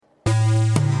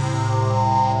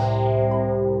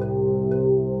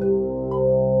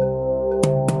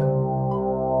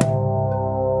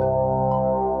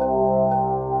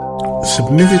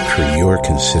submitted for your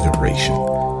consideration.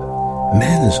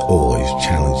 Man has always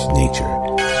challenged nature,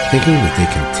 thinking that they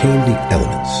can tame the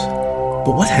elements.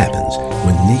 But what happens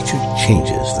when nature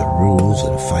changes the rules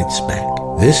and fights back?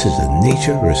 This is a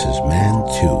Nature vs. Man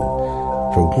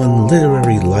 2 for One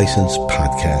Literary License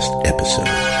podcast episode,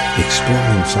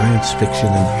 exploring science fiction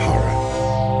and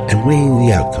horror, and weighing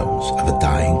the outcomes of a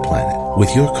dying planet, with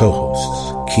your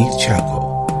co-hosts Keith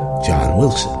Chalco, John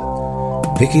Wilson,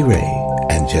 Vicky Ray,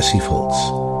 and Jesse Foltz.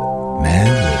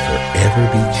 Man will forever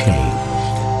be changed.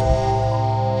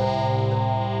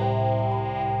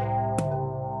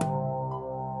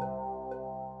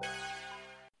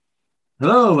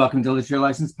 Hello, welcome to Literary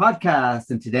License Podcast,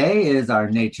 and today is our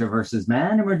Nature vs.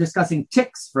 Man, and we're discussing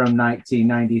Ticks from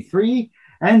 1993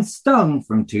 and Stung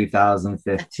from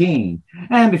 2015.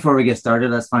 And before we get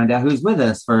started, let's find out who's with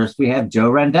us. First, we have Joe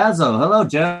Randazzo. Hello,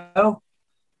 Joe.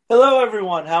 Hello,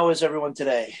 everyone. How is everyone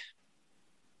today?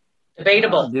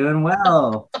 Debatable. Doing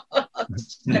well.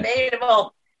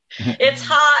 Debatable. It's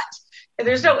hot.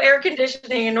 There's no air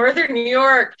conditioning in northern New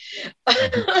York.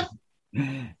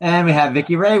 And we have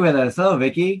Vicky Ray with us. Hello,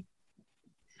 Vicky.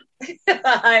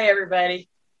 Hi, everybody.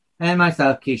 And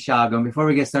myself, Keith Shago. And before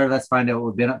we get started, let's find out what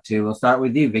we've been up to. We'll start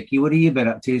with you, Vicky. What have you been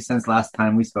up to since last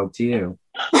time we spoke to you?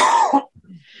 Not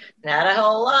a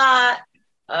whole lot.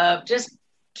 Just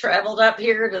traveled up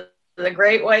here to the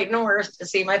Great White North to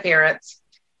see my parents.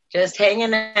 Just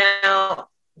hanging out,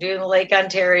 doing the Lake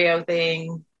Ontario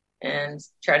thing, and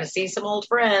trying to see some old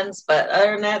friends. But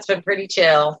other than that, it's been pretty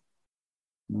chill.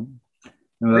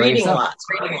 Reading lots.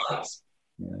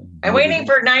 Yeah. I'm waiting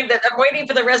for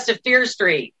the rest of Fear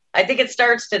Street. I think it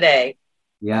starts today.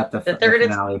 Yeah, the third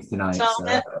finale is tonight. So.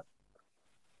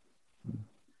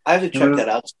 I have to check that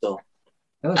out still.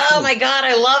 Oh my God,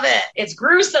 I love it. It's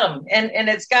gruesome and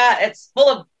it's full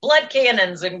of blood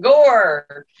cannons and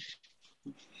gore.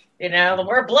 You know, the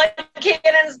more blood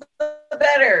cannons, the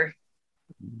better.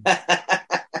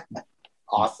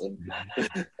 Awesome.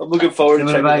 I'm looking forward to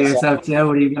checking this out. What about yourself, Joe?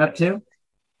 What have you been up to?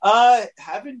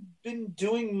 Haven't been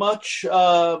doing much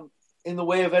in the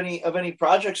way of any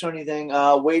projects or anything.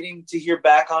 Waiting to hear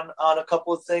back on a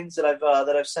couple of things that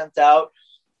I've sent out.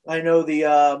 I know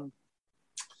the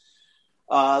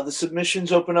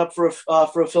submissions open up for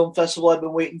a film festival I've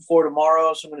been waiting for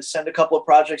tomorrow. So I'm going to send a couple of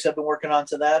projects I've been working on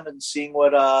to them and seeing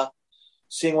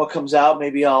what comes out.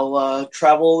 Maybe I'll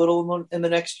travel a little in the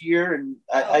next year. And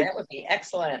that would be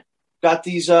excellent. Got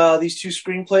these two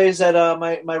screenplays that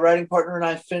my writing partner and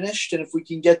I finished. And if we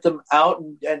can get them out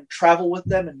and travel with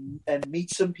them and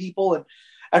meet some people, and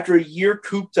after a year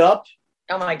cooped up.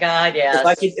 Oh my God. Yes.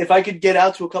 If I could get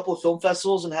out to a couple of film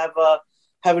festivals and have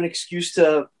an excuse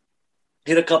to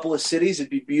hit a couple of cities, it'd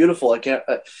be beautiful. I can't.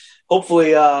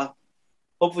 Hopefully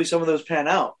some of those pan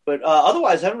out. But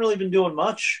otherwise, I haven't really been doing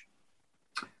much.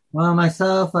 Well,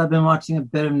 myself, I've been watching a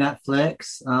bit of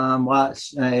Netflix.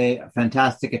 Watched a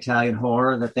fantastic Italian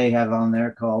horror that they have on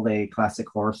there called A Classic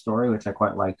Horror Story, which I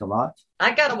quite liked a lot.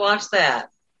 I gotta watch that.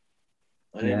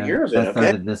 I didn't hear of it. That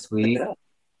started this week.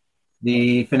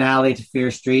 The finale to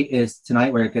Fear Street is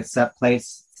tonight, where it gets set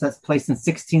place in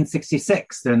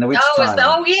 1666 during the witch trial.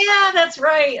 Oh yeah, that's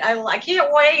right. I can't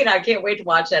wait. I can't wait to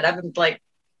watch that. I've been like,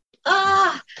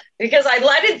 because I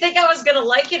didn't think I was going to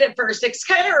like it at first. It's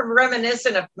kind of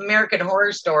reminiscent of American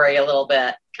Horror Story a little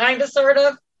bit, kind of, sort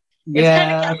of. It's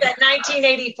kind of got that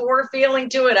 1984 feeling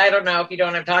to it. I don't know if you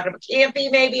don't have to talk about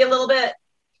campy, maybe a little bit.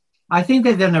 I think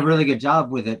they've done a really good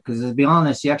job with it because, to be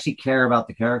honest, you actually care about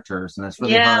the characters, and that's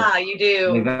really hard. Yeah, you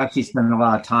do. They've actually spent a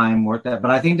lot of time working that,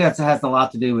 but I think that has a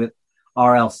lot to do with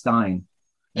R.L. Stein,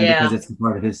 because it's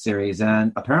part of his series.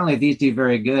 And apparently, these do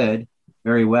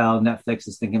very well. Netflix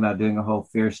is thinking about doing a whole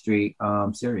Fear Street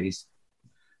series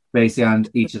based on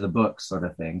each of the books, sort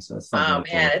of thing. So it's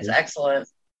it's excellent.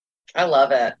 I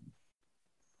love it.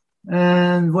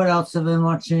 And what else have I been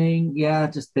watching? Yeah,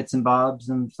 just bits and bobs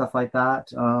and stuff like that.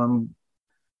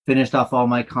 Finished off all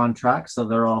my contracts, so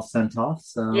they're all sent off.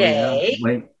 So yay!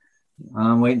 Wait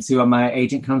and see what my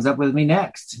agent comes up with me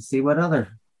next. See what other.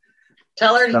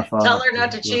 Tell her not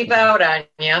to cheap out on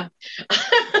you.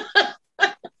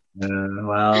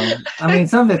 Well, I mean,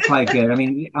 some of it's quite good. I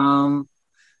mean,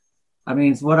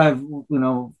 it's what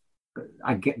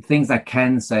I get things I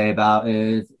can say about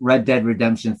is Red Dead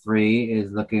Redemption 3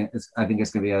 I think it's going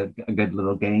to be a good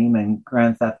little game, and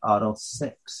Grand Theft Auto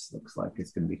 6 looks like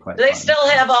it's going to be quite Do they fun. still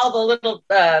have all the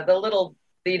little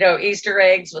Easter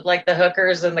eggs with like the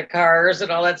hookers and the cars and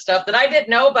all that stuff that I didn't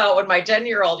know about when my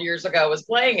 10-year-old years ago was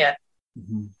playing it?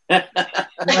 Mm-hmm.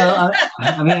 Well,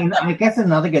 I guess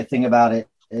another good thing about it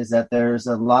is that there's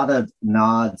a lot of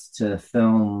nods to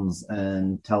films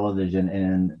and television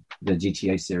in the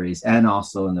GTA series, and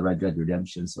also in the Red Dead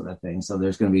Redemption sort of thing. So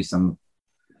there's going to be some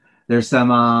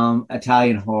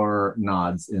Italian horror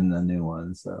nods in the new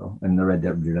one, so in the Red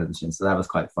Dead Redemption. So that was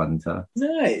quite fun to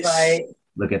Nice.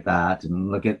 look at that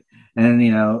and and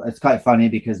it's quite funny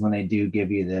because when they do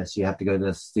give you this, you have to go to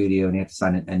the studio and you have to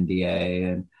sign an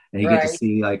NDA, and you get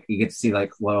to see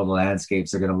what all the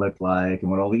landscapes are going to look like and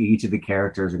what each of the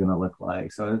characters are going to look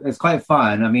like. So it's quite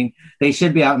fun. I mean, they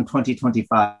should be out in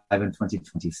 2025 and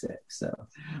 2026, so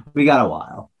we got a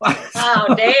while.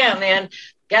 Oh damn, man!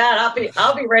 God,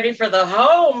 I'll be ready for the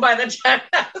home by the time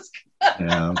I was.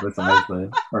 Precisely.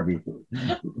 Or be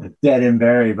dead and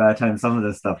buried by the time some of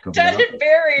this stuff comes out. Dead and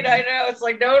buried, I know. It's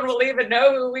like no one will even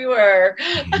know who we were.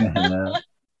 Yeah,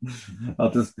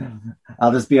 I'll just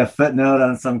be a footnote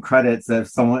on some credits of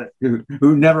someone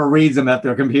who never reads them at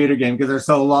their computer game because they're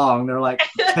so long. They're like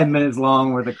 10 minutes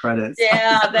long with the credits.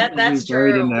 Yeah, that's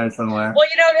buried true. In there somewhere. Well,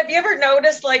 have you ever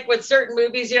noticed, like with certain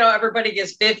movies, everybody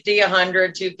gets 50,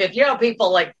 100, 250.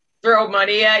 People like throw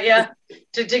money at you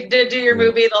to do your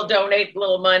movie. They'll donate a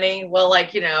little money. Well,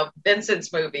 like,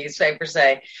 Vincent's movies, say per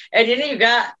se. And you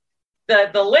got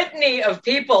the litany of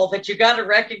people that you got to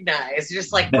recognize.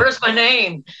 Just like, where's my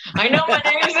name? I know my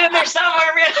name's in there somewhere.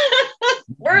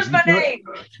 Where's my name?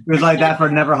 It was like that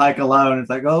for Never Hike Alone. It's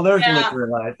like, oh, there's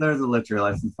Literary Life. There's a Literary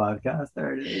License podcast.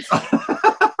 There it is.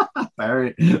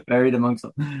 buried amongst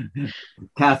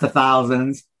cast of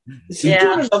thousands. Is he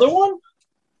doing another one?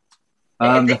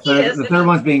 The third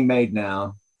one's being made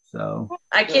now. So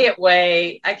I can't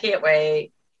wait.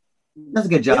 Does a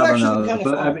good job on those.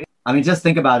 But I mean, just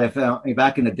think about it.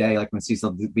 Back in the day, like when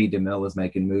Cecil B. DeMille was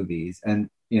making movies, and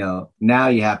now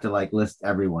you have to like list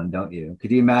everyone, don't you?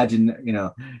 Could you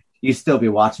imagine? You still be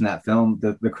watching that film,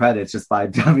 the credits just by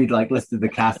like listed the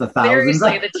cast of thousands.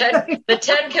 Seriously, the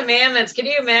 10 Commandments. Can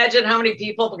you imagine how many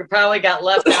people probably got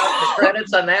left out of the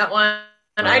credits on that one?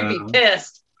 And I'd be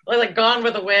pissed. Like Gone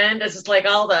with the Wind. It's just like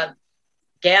all the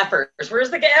gaffers. Where's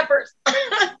the gaffers?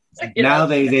 Like, now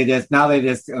they just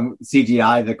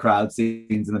CGI the crowd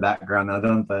scenes in the background now,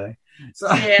 don't they?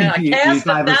 So yeah, a cast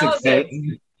of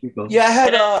thousands. Yeah, I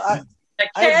had a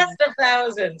cast of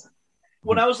thousands.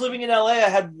 When I was living in LA, I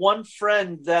had one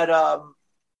friend that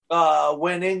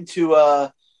went in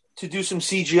to do some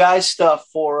CGI stuff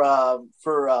for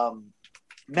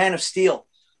Man of Steel.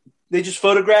 They just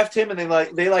photographed him and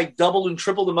they doubled and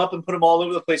tripled him up and put him all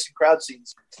over the place in crowd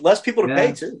scenes. Less people to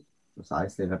pay too.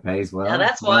 Precisely, that pays well. Yeah,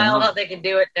 that's wild how they can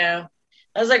do it now.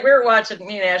 I was like,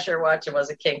 me and Asher were watching, was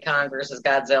it King Kong versus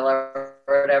Godzilla or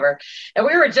whatever? And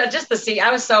we were just to see, I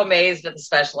was so amazed at the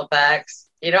special effects.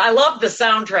 I love the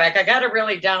soundtrack. I got to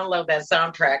really download that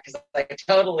soundtrack because I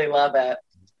totally love it.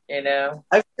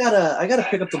 I gotta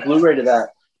pick up the Blu-ray to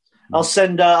that. I'll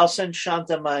send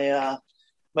Shanta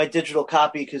my digital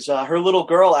copy because her little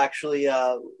girl actually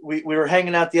we were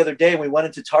hanging out the other day and we went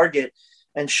into Target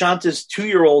and Shanta's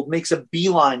 2-year-old makes a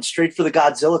beeline straight for the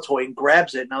Godzilla toy and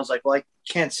grabs it, and I was like, well, I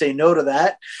can't say no to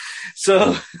that.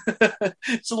 So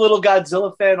it's a little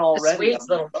Godzilla fan already. Sweet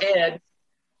little kid.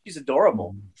 She's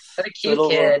adorable. What a cute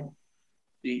kid.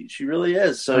 She really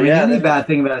is. So the only bad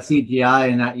thing about CGI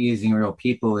and not using real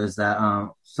people is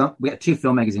that we got 2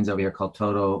 film magazines over here called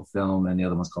Total Film and the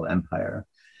other one's called Empire.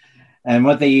 And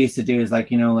what they used to do is like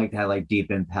they had like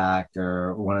Deep Impact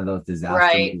or one of those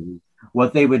disaster movies.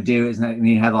 What they would do is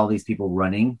you have all these people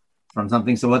running from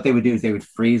something. So what they would do is they would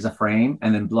freeze a frame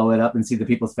and then blow it up and see the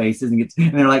people's faces and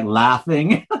they're like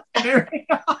laughing. I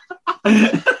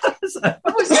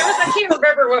can't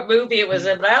remember what movie it was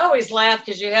in, but I always laugh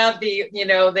because you have the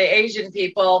Asian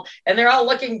people and they're all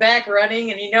looking back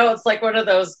running and it's like one of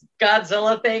those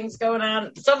Godzilla things going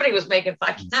on. Somebody was making fun.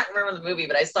 I cannot remember the movie,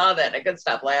 but I saw that and I couldn't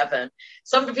stop laughing.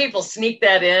 Some people sneak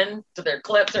that in to their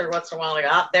clips every once in a while. Like,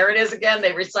 there it is again.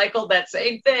 They recycled that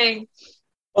same thing.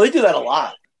 Well, they do that a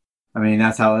lot. I mean,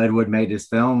 that's how Ed Wood made his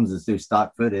films, is through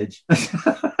stock footage.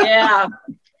 Yeah.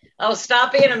 Oh,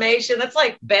 stop animation. That's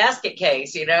like Basket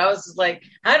Case, It's like,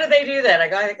 how do they do that?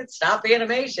 I could stop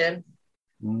animation.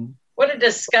 Mm. What a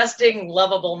disgusting,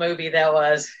 lovable movie that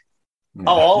was. Oh,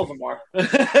 all of them are.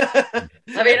 I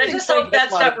mean, I just hope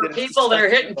that's not for people that are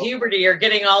hitting puberty or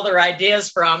getting all their ideas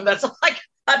from. That's all I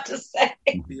got to say.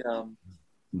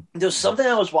 There's something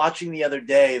I was watching the other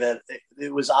day that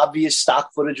it was obvious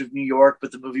stock footage of New York,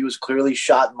 but the movie was clearly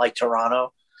shot in like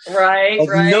Toronto. Right.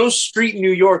 No street in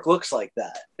New York looks like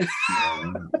that.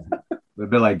 A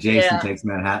bit like Jason Takes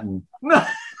Manhattan.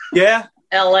 Yeah.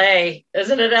 L.A.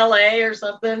 Isn't it L.A. or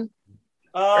something?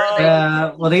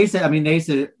 Well, they used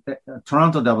to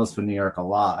Toronto doubles for New York a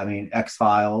lot. I mean,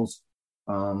 X-Files.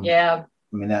 Yeah.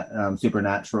 I mean, that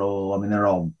Supernatural. I mean, they're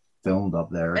all filmed up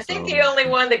there. I think the only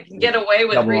one that can get away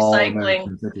with Double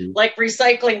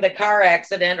recycling the car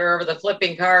accident or the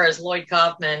flipping car is Lloyd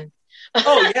Kaufman.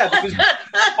 Oh yeah, because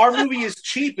our movie is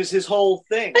cheap is his whole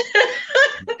thing.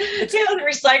 He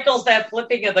recycles that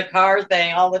flipping of the car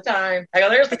thing all the time. I go,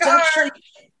 there's the car.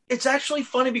 It's actually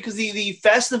funny because the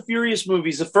Fast and Furious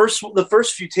movies, the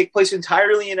first few take place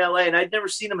entirely in LA, and I'd never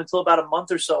seen them until about a month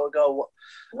or so ago.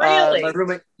 Really? My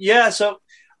roommate, yeah. So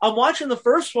I'm watching the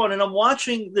first one, and I'm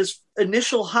watching this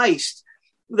initial heist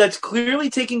that's clearly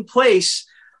taking place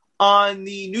on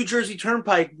the New Jersey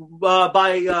Turnpike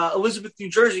by Elizabeth, New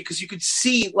Jersey, because you could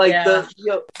see like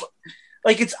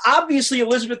it's obviously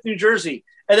Elizabeth, New Jersey.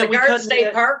 And then the Garden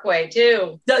State Parkway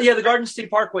too. Yeah, the Garden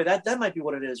State Parkway. That might be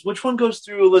what it is. Which one goes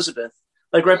through Elizabeth?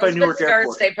 Like right by Newark Airport.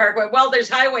 Garden State Parkway. Well, there's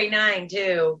Highway 9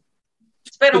 too.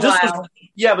 It's been a while.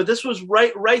 But this was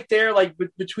right there, like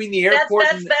between the airport.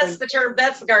 That's the term.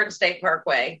 That's the Garden State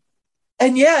Parkway.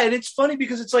 And and it's funny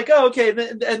because it's like, oh, okay,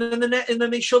 and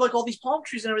then they show like all these palm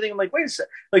trees and everything. I'm like, wait a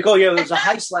second, like, oh yeah, there was a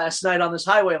heist last night on this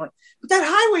highway. I'm like, but that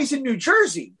highway's in New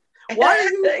Jersey. Why are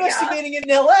you investigating it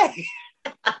in LA?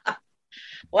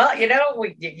 Well, you do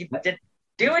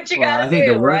what you gotta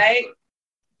do, right?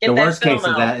 The worst case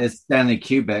of that is Stanley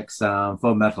Kubrick's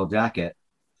Full Metal Jacket,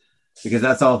 because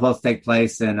that's all supposed to take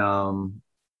place in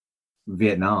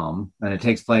Vietnam, and it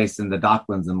takes place in the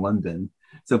Docklands in London.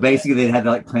 So basically, they had to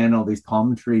like plant all these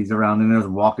palm trees around, and they was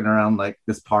walking around like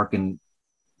this park in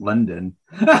London.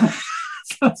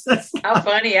 How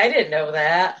funny! I didn't know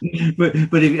that. But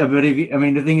if you, I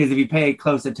mean, the thing is, if you pay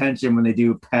close attention when they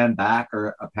do pan back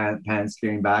or a pan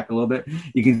steering back a little bit,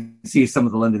 you can see some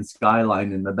of the London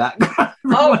skyline in the background.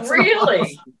 Oh,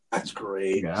 really? That's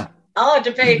great. Yeah, I'll have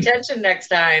to pay attention next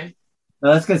time.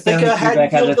 No, that's because Stanley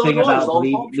Kubrick had a thing about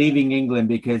leaving England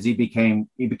because he became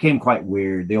quite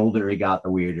weird. The older he got, the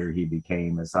weirder he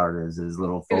became, as hard as his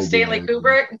little phobia. Stanley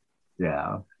Kubrick?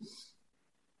 Yeah.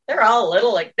 They're all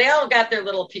they all got their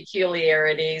little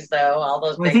peculiarities, though. All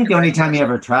those. I think the only time he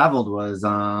ever traveled was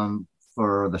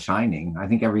for The Shining. I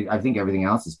think everything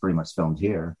else is pretty much filmed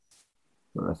here,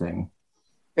 sort of thing.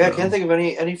 Yeah, I can't think of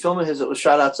any film of his that was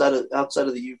shot outside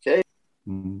of the UK.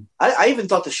 Mm-hmm. I even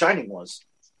thought The Shining was.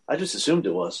 I just assumed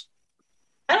it was.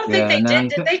 I don't think they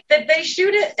did. Did they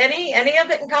shoot it? Any of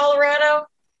it in Colorado?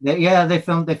 They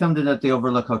filmed it at the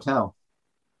Overlook Hotel.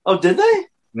 Oh, did they?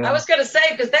 Yeah. I was going to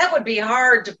say, because that would be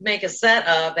hard to make a set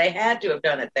of. They had to have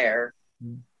done it there.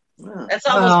 Yeah. That's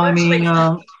almost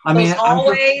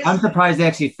I'm surprised they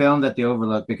actually filmed at the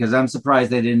Overlook, because I'm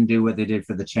surprised they didn't do what they did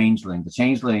for The Changeling. The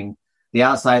Changeling, the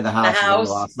outside of the house is a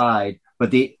little outside,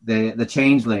 but the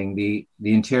Changeling, the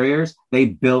interiors, they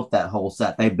built that whole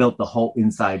set. They built the whole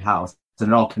inside house, and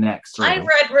it all connects through. I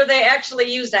read where they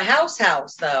actually used a house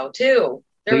though too.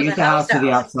 They used the house to the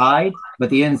outside,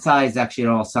 but the inside is actually an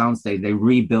all soundstage. They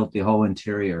rebuilt the whole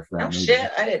interior for that movie.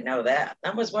 Shit, I didn't know that. I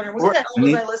was wondering, what the hell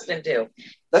was I listening to?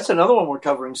 That's another one we're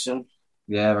covering soon.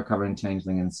 Yeah, we're covering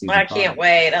Changeling in season 5. I can't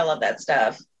wait. I love that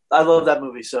stuff. I love that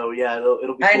movie, so yeah, it'll be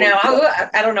cool. I know.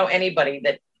 I don't know anybody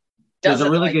that doesn't. There's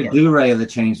a really like good Blu-ray of The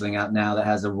Changeling out now that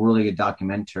has a really good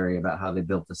documentary about how they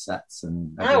built the sets.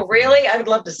 And oh, really? I would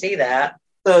love to see that.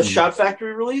 The Shot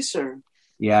Factory release, or?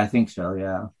 Yeah, I think so,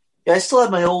 yeah. Yeah, I still have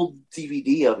my old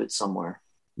DVD of it somewhere.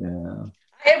 Yeah.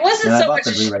 It wasn't so much.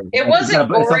 It wasn't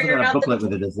gory. It's got a booklet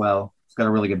with it as well. It's got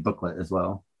a really good booklet as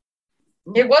well.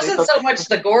 It wasn't so much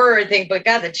the gore or anything, but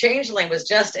God, the Changeling was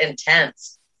just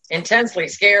intensely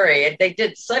scary. And they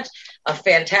did such a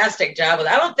fantastic job with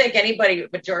it. I don't think anybody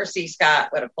but George C.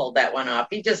 Scott would have pulled that one off.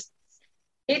 He just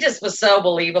was so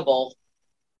believable.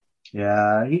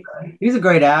 Yeah, he's a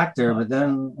great actor, but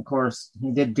then of course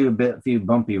he did do a few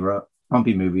bumpy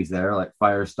movies there, like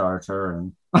Firestarter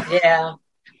and yeah.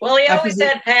 Well, he always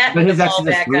had Pat, but his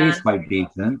actually is quite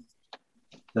decent.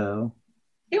 So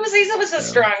he's a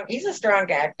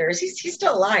strong actor. He's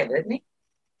still alive, isn't he?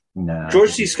 No,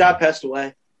 George C. Scott passed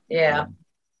away. Yeah,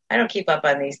 I don't keep up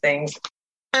on these things.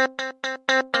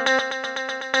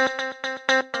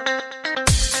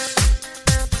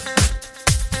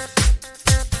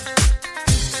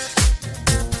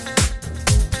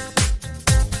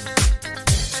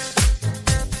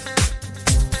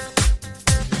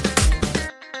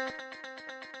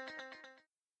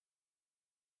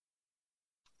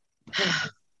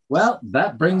 Well,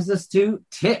 that brings us to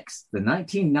Ticks, the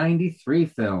 1993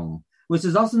 film, which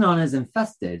is also known as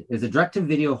Infested, is a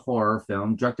direct-to-video horror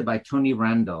film directed by Tony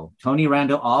Randall. Tony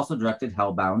Randall also directed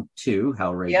Hellbound 2,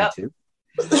 Hellraiser 2,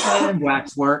 and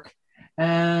Waxwork,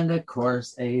 and, of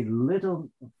course, a little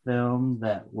film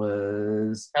that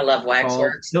was... I love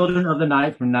Waxwork. Children of the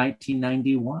Night from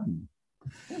 1991.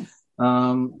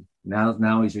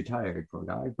 Now he's retired, poor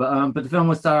guy. But the film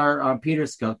will star Peter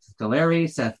Scolari,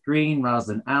 Seth Green,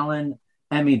 Rosalind Allen,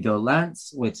 Emmy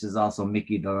Dolance, which is also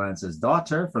Mickey Dolence's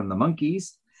daughter from the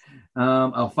Monkees,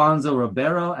 Alfonso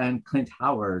Ribeiro, and Clint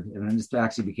Howard. And then this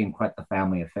actually became quite the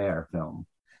family affair film.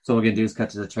 So what we're going to do is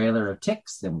cut to the trailer of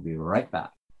Ticks, and we'll be right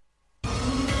back.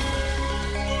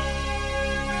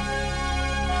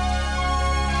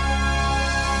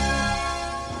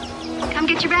 Come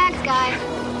get your bags, guys.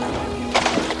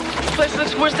 This place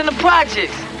looks worse than the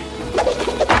projects.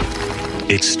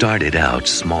 It started out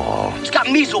small. It's got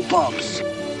measles bumps.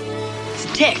 It's a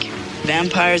tick.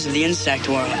 Vampires of the insect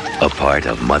world. A part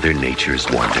of Mother Nature's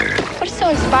wonder. What is so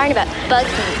inspiring about bugs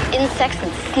and insects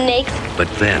and snakes? But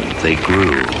then they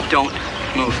grew. Don't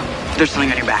move. There's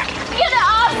something on your back. Get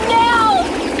off now!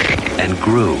 And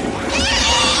grew.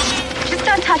 Just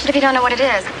don't touch it if you don't know what it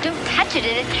is. Don't touch it,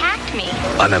 it attacked me.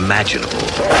 Unimaginable.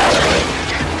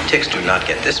 Ticks do not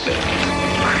get this big.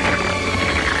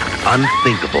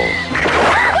 Unthinkable.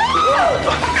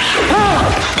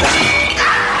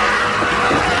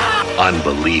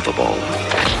 Unbelievable.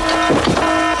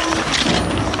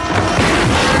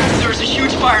 There was a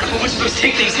huge fire and a whole bunch of those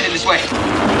tick things headed this way.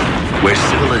 Where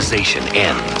civilization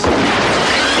ends.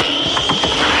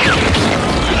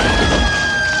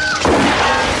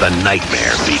 The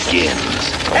nightmare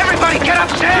begins. Everybody get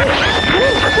upstairs!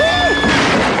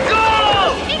 Go!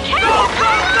 Go,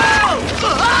 go, go!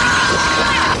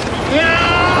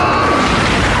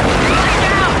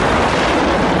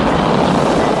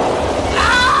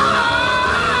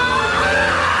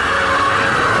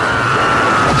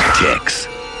 Ticks.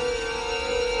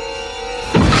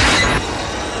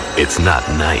 It's not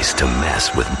nice to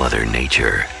mess with Mother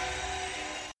Nature.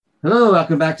 Hello,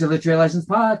 welcome back to the Literary License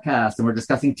Podcast, and we're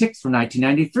discussing Ticks from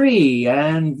 1993.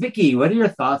 And Vicky, what are your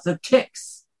thoughts of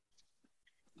Ticks?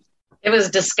 It was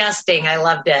disgusting. I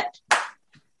loved it.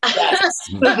 I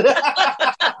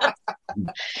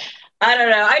don't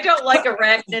know. I don't like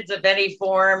arachnids of any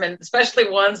form, and especially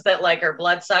ones that like are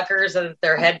bloodsuckers and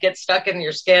their head gets stuck in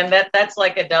your skin. That's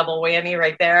like a double whammy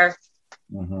right there.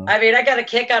 Mm-hmm. I mean, I got a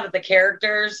kick out of the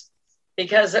characters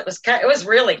because it was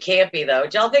really campy, though.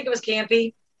 Did y'all think it was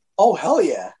campy? Oh, hell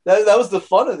yeah. That was the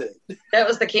fun of it. That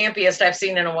was the campiest I've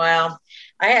seen in a while.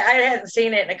 I hadn't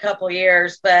seen it in a couple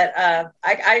years, but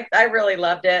I really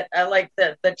loved it. I liked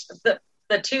the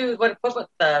two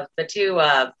the two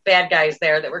bad guys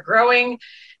there that were growing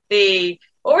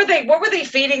what were they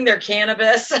feeding their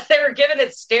cannabis? They were giving it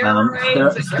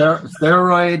steroids.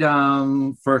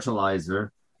 Steroid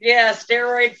fertilizer. Yeah,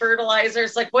 steroid fertilizer.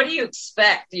 It's like, what do you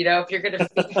expect? You know, if you're going to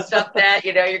feed stuff that,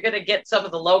 you know, you're going to get some of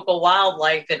the local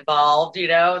wildlife involved, you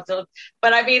know. So,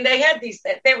 but I mean, they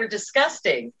were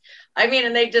disgusting. I mean,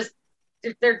 and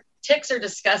their ticks are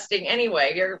disgusting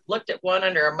anyway. You ever looked at one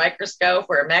under a microscope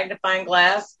or a magnifying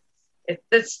glass? I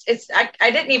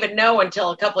didn't even know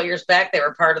until a couple of years back they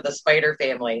were part of the spider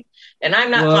family, and I'm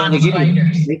not fond of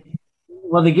spiders. They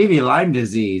give you Lyme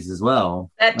disease as well.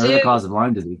 That too. They're the cause of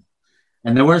Lyme disease.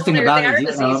 And the worst thing about it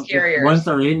is, once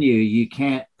they're in you, you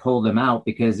can't pull them out,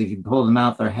 because if you pull them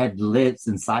out, their head lives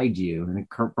inside you and it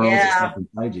curls itself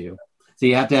inside you. So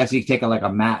you have to actually take a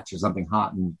match or something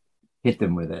hot and hit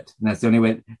them with it. And that's the only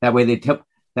way. That way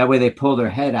they pull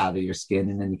their head out of your skin,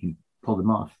 and then you can pull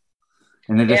them off.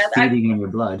 And they're just feeding in your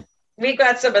blood. We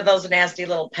got some of those nasty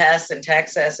little pests in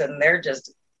Texas, and they're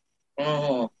just.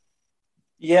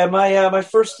 Yeah, my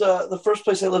first the first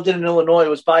place I lived in Illinois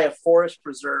was by a forest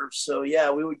preserve. So yeah,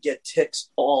 we would get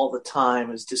ticks all the time.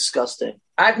 It was disgusting.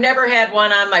 I've never had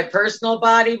one on my personal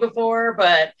body before,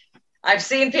 but I've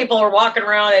seen people who are walking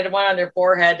around and one on their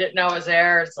forehead, didn't know it was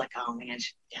there. It's like, oh man,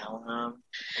 should tell them.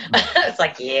 It's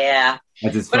like, yeah.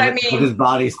 His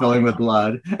body's filling with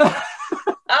blood.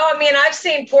 I mean, I've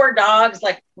seen poor dogs,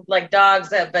 like dogs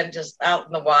that have been just out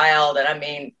in the wild, and I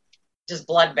mean, just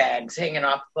blood bags hanging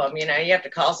off of them. You know, you have to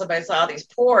call somebody. Saw these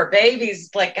poor babies.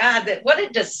 Like, God, what a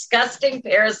disgusting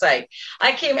parasite.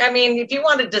 If you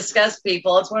want to discuss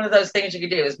people, it's one of those things you can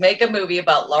do is make a movie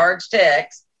about large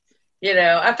ticks. You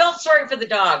know, I felt sorry for the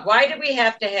dog. Why did we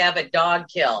have to have a dog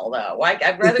kill, though? Why?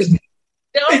 I'd rather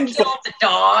don't kill the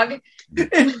dog.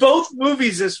 In both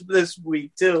movies this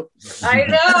week, too. I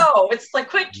know. It's like,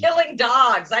 quit killing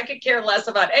dogs. I could care less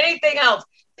about anything else.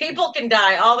 People can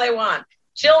die all they want.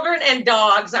 Children and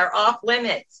dogs are off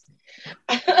limits.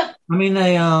 The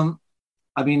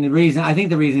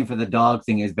reason for the dog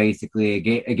thing is basically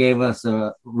it gave us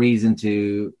a reason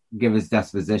to give us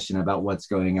exposition about what's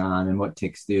going on and what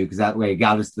ticks do, because that way it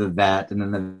got us to the vet, and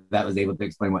then the vet was able to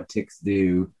explain what ticks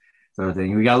do, sort of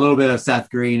thing. We got a little bit of Seth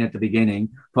Green at the beginning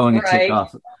pulling a tick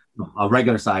off, a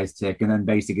regular sized tick, and then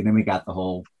we got the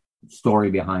whole story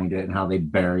behind it and how they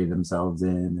bury themselves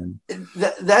in. And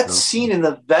that scene in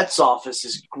the vet's office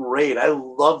is great. I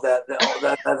love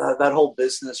that whole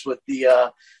business with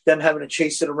the them having to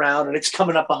chase it around and it's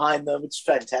coming up behind them. It's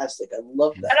fantastic. I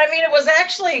love that. And I mean, it was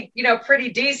actually,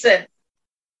 pretty decent,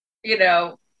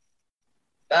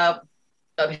 of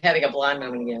having a blonde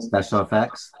woman again. Special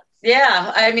effects.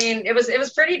 Yeah, I mean, it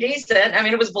was pretty decent. I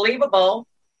mean, it was believable.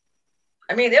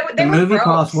 I mean, the movie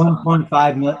cost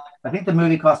 1.5 million. I think the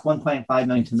movie cost 1.5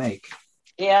 million to make.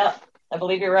 Yeah, I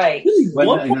believe you're right.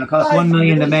 It cost 1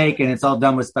 million to make, and it's all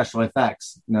done with special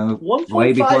effects.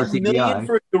 Way before CGI. Million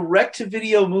for a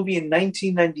direct-to-video movie in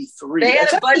 1993. They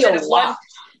had a budget of one.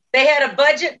 They had a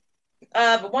budget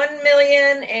of 1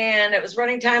 million, and it was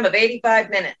running time of 85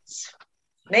 minutes.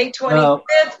 May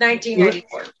 25th,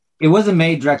 1994. It wasn't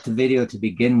made direct to video to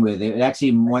begin with. It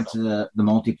actually went to the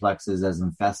multiplexes as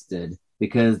Infested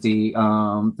because the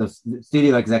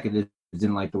studio executives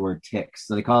didn't like the word ticks,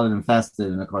 so they called it Infested,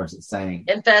 and of course it sank.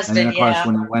 Infested, and then of course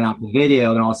when it went out to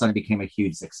video, then all of a sudden it became a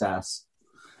huge success.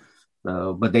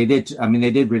 So, but they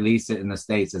did release it in the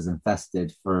States as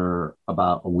Infested for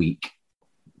about a week.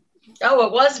 Oh,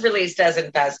 it was released as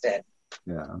Infested.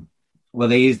 Yeah. Well,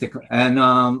 they used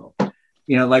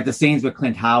like the scenes with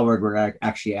Clint Howard were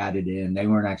actually added in. They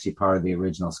weren't actually part of the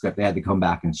original script. They had to come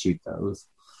back and shoot those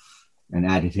and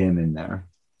added him in there.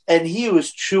 And he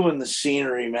was chewing the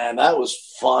scenery, man. That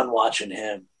was fun watching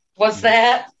him. What's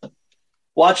that?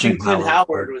 Watching Clint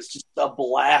Howard was just a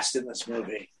blast in this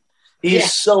movie.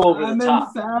 He's so over the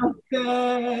top.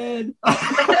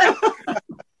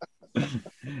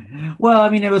 Well, I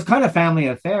mean, it was kind of family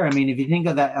affair. I mean, if you think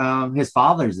of that, his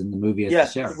father's in the movie as the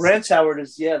sheriff. Rance Howard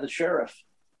is the sheriff.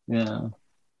 Yeah,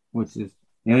 which is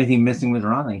the only thing missing with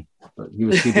Ronnie. But he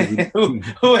was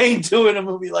who ain't doing a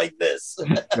movie like this.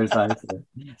 Precisely.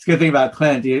 It's a good thing about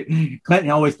Clint. Clint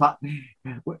always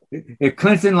if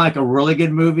Clint's in like a really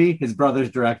good movie, his brother's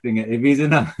directing it. If he's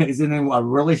in a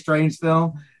really strange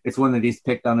film, it's one that he's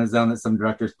picked on his own that some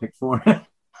directors picked for him.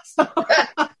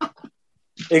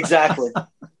 Exactly.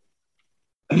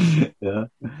 Yeah.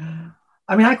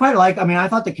 I mean, I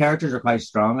thought the characters were quite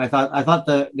strong. I thought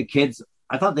the kids,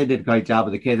 I thought they did a great job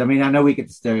with the kids. I mean, I know we get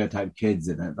the stereotype kids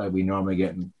in it like we normally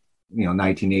get in,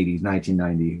 1980s,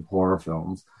 1990 horror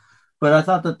films. But I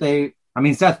thought that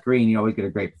Seth Green, you always get a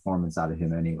great performance out of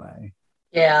him anyway.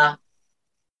 Yeah.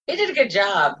 He did a good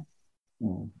job.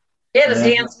 He had his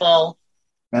hands full.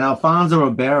 And Alfonso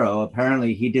Ribeiro,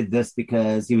 apparently he did this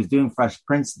because he was doing Fresh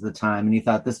Prince at the time, and he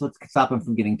thought this would stop him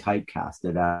from getting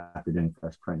typecasted after doing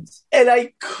Fresh Prince. And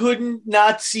I couldn't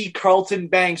not see Carlton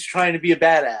Banks trying to be a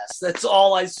badass. That's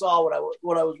all I saw when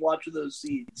I was watching those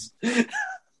scenes.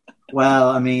 Well,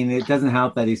 I mean, it doesn't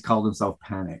help that he's called himself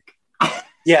Panic.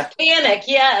 Yeah. Panic,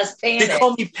 yes, Panic. They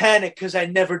call me Panic because I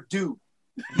never do.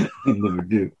 I never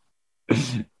do.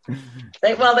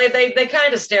 They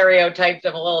kind of stereotyped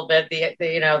him a little bit.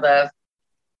 The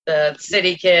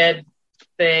city kid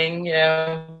thing,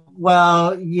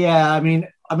 Well, yeah, I mean,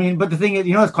 but the thing is,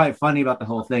 what's quite funny about the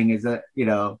whole thing is that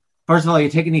first of all, you're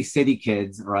taking these city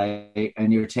kids, right,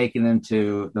 and you're taking them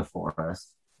to the forest,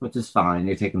 which is fine.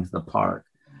 You're taking them to the park,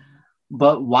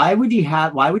 but why would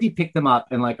he pick them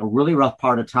up in like a really rough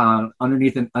part of town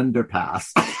underneath an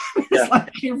underpass? Yeah.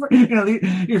 Like,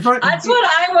 that's what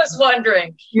I was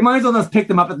wondering. You might as well just pick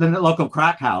them up at the local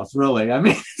crack house, really. I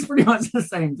mean, it's pretty much the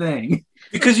same thing.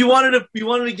 Because you wanted to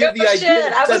give the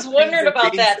idea. I was wondering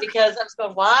about that because I was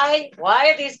going, why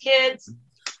are these kids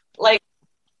like?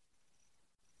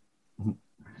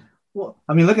 Well,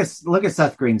 I mean, look at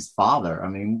Seth Green's father. I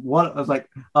mean, what I was like,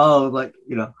 I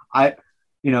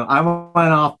went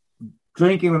off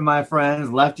drinking with my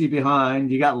friends, left you behind.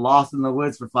 You got lost in the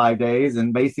woods for 5 days,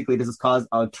 and basically this has caused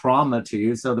a trauma to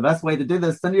you. So the best way to do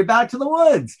this is send you back to the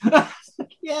woods.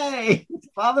 Yay!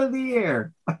 Father of the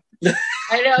year.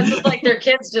 I know, it's just like their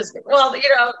kids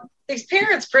these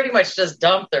parents pretty much just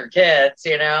dump their kids,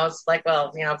 It's like,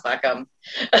 well, fuck them.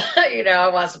 I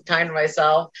want some time to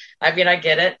myself. I mean, I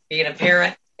get it, being a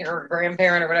parent or a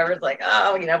grandparent or whatever. It's like,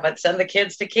 but send the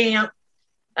kids to camp.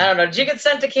 I don't know. Did you get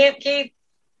sent to camp, Keith?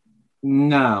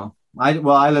 No.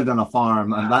 I lived on a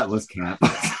farm, and that was camp.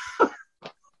 I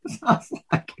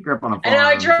grew up on a farm. And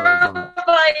I drove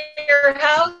by your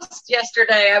house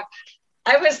yesterday.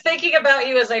 I was thinking about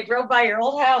you as I drove by your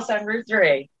old house on Route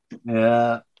 3.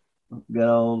 Yeah. Good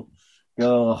old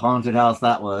haunted house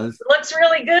that was. It looks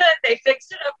really good. They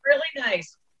fixed it up really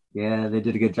nice. Yeah, they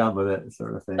did a good job with it,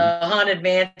 sort of thing. The haunted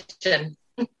mansion.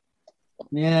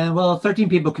 Yeah, well, 13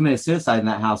 people committed suicide in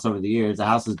that house over the years. The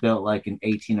house was built like in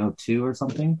 1802 or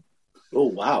something. Oh,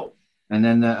 wow. And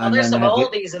then there's some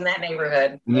oldies in that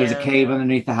neighborhood. And there's a cave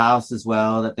underneath the house as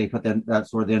well that they put them.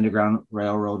 That's where the Underground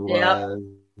Railroad was,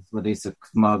 where they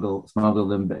smuggle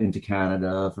them into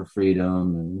Canada for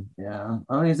freedom. And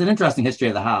I mean, it's an interesting history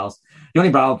of the house. The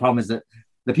only problem is that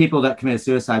the people that committed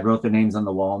suicide wrote their names on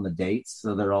the wall and the dates,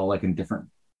 so they're all like in different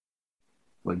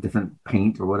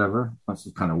paint or whatever. That's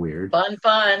just kind of weird.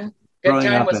 Fun. Good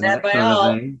time was had by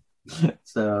all.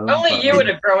 So only you would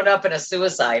have grown up in a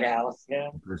suicide house. Yeah,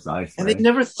 precisely. And they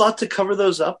never thought to cover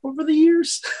those up over the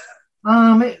years.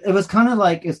 It was kind of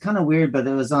like, it's kind of weird, but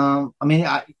it was I mean,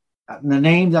 the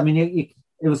names. I mean,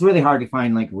 it was really hard to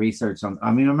find like research on.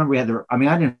 I mean, I remember I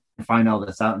didn't find all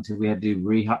this out until we had to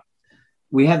do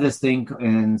we had this thing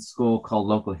in school called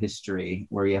local history,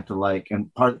 where you have to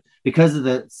because of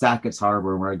the Sackett's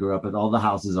Harbor where I grew up, and all the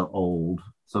houses are old.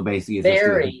 So basically,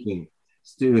 it's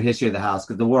do a history of the house,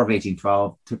 because the War of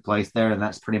 1812 took place there, and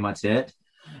that's pretty much it.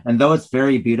 And though it's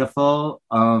very beautiful,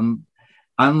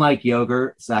 unlike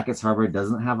yogurt, Sackett's Harbor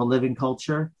doesn't have a living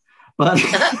culture. But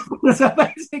so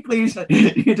basically,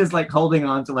 you're just like holding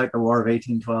on to like the War of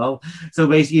 1812. So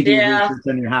basically, you do research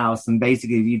on your house, and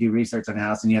basically you do research on your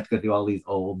house, and you have to go through all these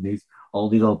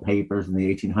old papers from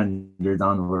the 1800s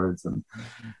onwards, and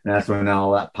that's when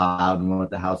all that piled and what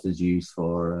the house is used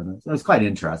for, and it was quite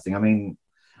interesting. I mean,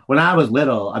 when I was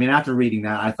little, I mean, after reading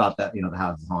that, I thought that, the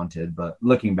house is haunted, but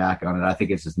looking back on it, I think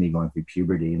it's just me going through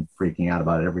puberty and freaking out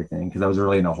about everything, because I was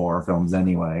really into horror films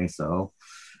anyway, so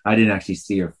I didn't actually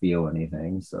see or feel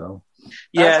anything. So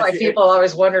that's why people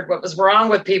always wondered what was wrong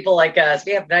with people like us.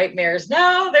 We have nightmares.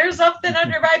 No, there's something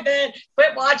under my bed.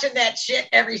 Quit watching that shit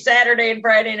every Saturday and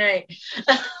Friday night.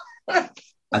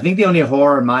 I think the only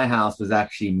horror in my house was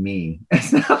actually me. I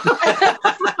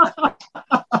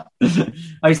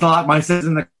used to lock my sisters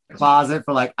in the closet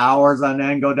for like hours on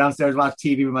end, go downstairs, watch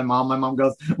TV with my mom. My mom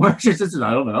goes, "Where's your sisters?"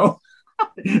 I don't know.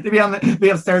 To be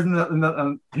upstairs in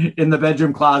the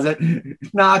bedroom closet,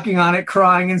 knocking on it,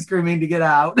 crying and screaming to get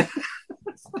out. I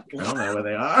don't know where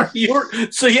they are. You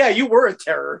were a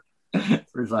terror.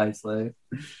 Precisely.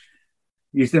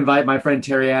 Used to invite my friend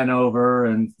Terry Ann over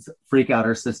and freak out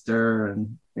her sister,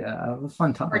 and it was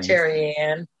fun time. Poor Terry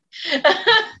Ann.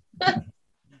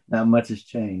 Not much has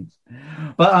changed,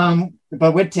 but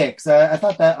with ticks, I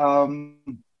thought that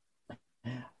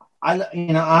I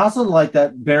also like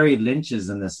that Barry Lynch is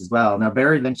in this as well. Now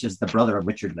Barry Lynch is the brother of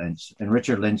Richard Lynch, and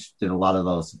Richard Lynch did a lot of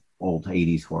those old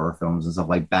 80s horror films and stuff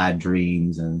like Bad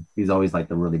Dreams, and he's always like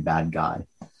the really bad guy.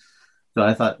 So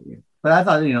I thought I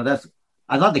thought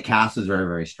the cast was very,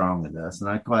 very strong in this, and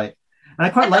I quite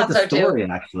like the story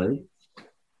actually.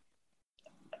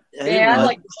 I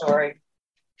like the story.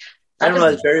 I didn't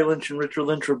realize Barry Lynch and Richard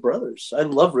Lynch were brothers. I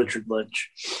love Richard Lynch.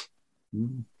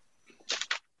 And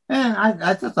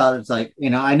I just thought it's like,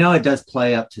 I know it does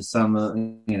play up to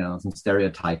some, some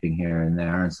stereotyping here and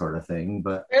there and sort of thing,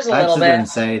 but I just didn't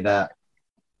say that,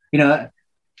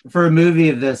 for a movie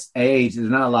of this age, there's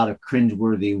not a lot of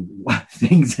cringeworthy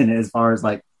things in it as far as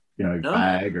like,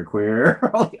 fag or queer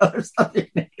or all the other stuff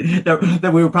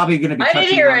that we were probably going to be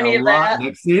touching on a lot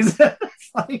next season. It's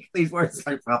like these words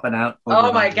start popping out.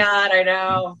 Oh my God, I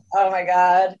know. Oh my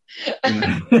God.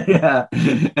 Yeah.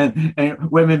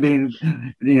 And women being,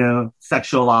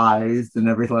 sexualized and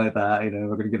everything like that. We're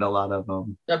going to get a lot of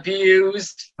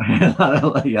abused.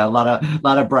 a lot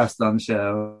of breasts on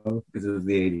show because it was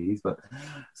the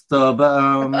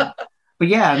 80s. But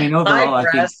yeah, I mean, overall, I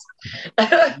think.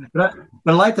 But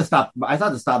I like the stop. I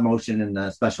thought the stop motion and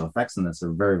the special effects in this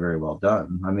are very, very well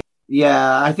done. I mean,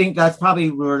 yeah, I think that's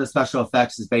probably where the special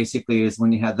effects is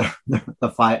when you had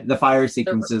the fire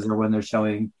sequences, or when they're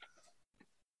showing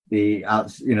the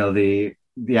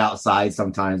outside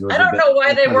sometimes. I don't know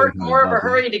why they weren't more of a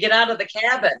hurry to get out of the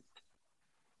cabin.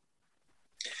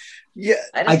 Yeah,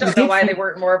 I just don't know why they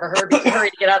weren't more of a hurry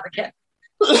to get out of the cabin.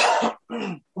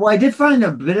 Well, I did find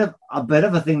a bit of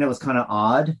a thing that was kind of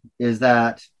odd is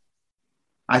that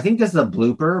I think this is a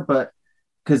blooper, but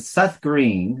because Seth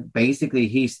Green basically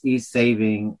he's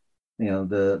saving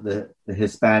the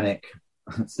Hispanic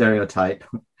stereotype,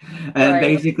 and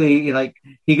basically like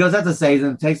he goes out to save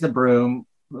them, takes the broom,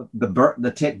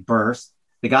 the tick bursts,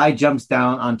 the guy jumps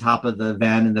down on top of the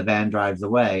van, and the van drives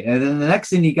away, and then the next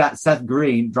thing you got Seth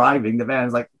Green driving the van.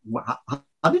 Is like,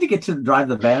 how did he get to drive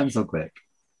the van so quick?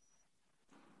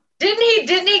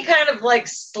 Didn't he kind of like,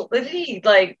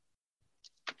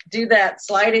 do that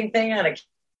sliding thing on a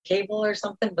cable or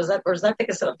something? Was that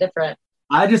thinking of something different?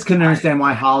 I just couldn't understand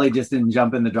why Holly just didn't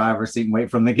jump in the driver's seat and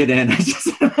wait for him to get in. It just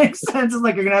makes sense. It's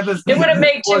like you're gonna have this. It would have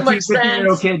made too much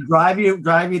sense. Kid drive you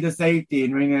to safety,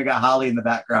 and we're gonna got Holly in the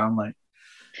background. Like,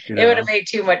 it would have made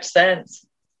too much sense.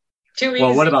 Too easy.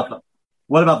 Well, what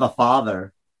what about the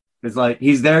father? It's like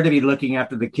he's there to be looking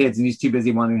after the kids, and he's too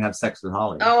busy wanting to have sex with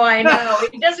Holly. Oh, I know.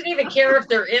 He doesn't even care if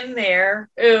they're in there.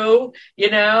 Ooh,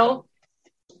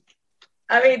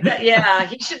 I mean,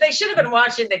 they should have been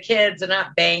watching the kids and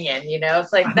not banging,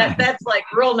 It's like that's like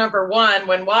rule number one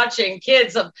when watching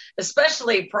kids,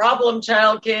 especially problem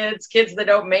child kids that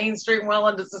don't mainstream well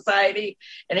into society.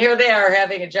 And here they are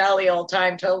having a jolly old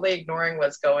time, totally ignoring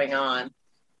what's going on.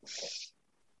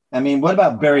 I mean, what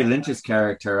about Barry Lynch's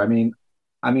character? I mean,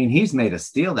 he's made of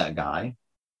steel, that guy.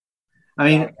 I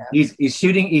mean, he's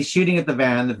shooting at the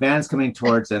van. The van's coming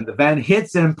towards him. The van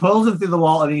hits him, pulls him through the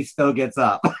wall, and he still gets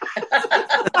up.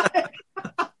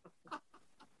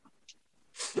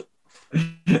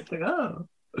 Like, oh.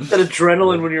 That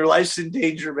adrenaline when your life's in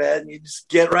danger, man. You just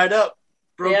get right up.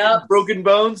 Broken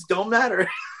bones don't matter.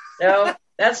 No,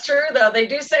 that's true, though. They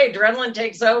do say adrenaline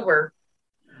takes over.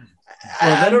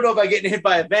 I don't know about getting hit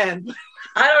by a van.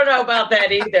 I don't know about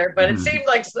that either, but it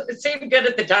seemed good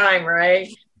at the time, right?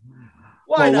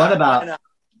 What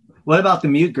about the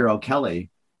mute girl,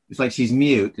 Kelly? It's like she's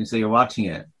mute, and so you're watching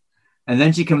it. And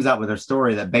then she comes out with her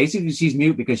story that basically she's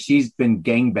mute because she's been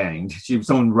gangbanged.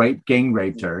 Someone gang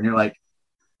raped her. And you're like,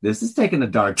 this is taking a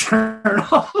dark turn.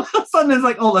 All of a sudden it's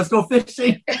like, oh, let's go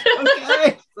fishing.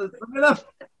 Okay. Let's bring it up.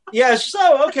 Yeah,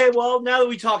 so, okay, well, now that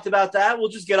we talked about that, we'll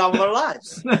just get on with our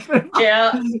lives.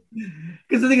 Yeah.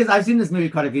 Because the thing is, I've seen this movie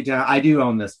quite a few times. I do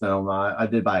own this film. I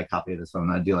did buy a copy of this film.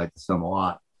 And I do like this film a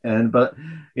lot. But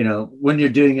when you're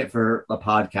doing it for a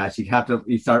podcast,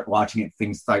 you start watching it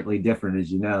things slightly different, as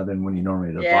than when you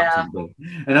normally watch it.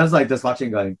 And I was like just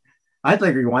watching, going, I'd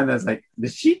like rewind that. It's like,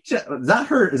 is that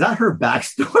her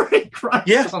backstory?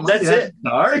 Yeah, that's it.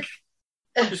 Dark.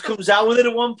 Just comes out with it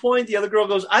at one point. The other girl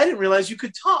goes, I didn't realize you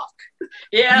could talk.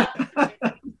 Yeah.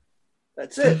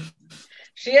 That's it.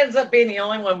 She ends up being the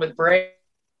only one with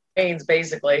brains,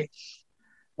 basically.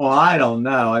 Well, I don't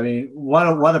know. I mean, what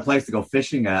a place to go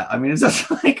fishing at. I mean, it's just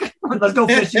like, let's go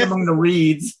fishing among the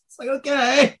reeds. It's like,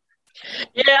 okay.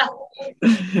 Yeah.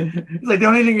 It's like the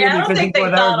only thing you're going to be fishing for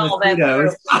there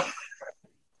is mosquitoes.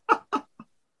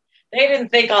 They didn't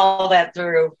think all that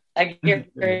through. I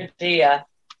guarantee you.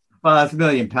 Well, that's £1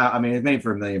 million. I mean, it's made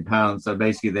for £1 million. So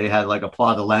basically, they had like a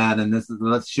plot of land, and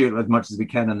let's shoot as much as we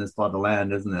can on this plot of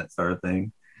land, isn't it? Sort of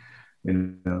thing.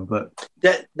 But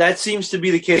that seems to be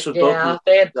the case with both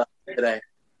today.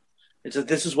 It's that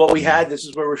this is what we had. This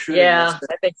is where we're shooting. Yeah,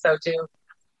 I think so too.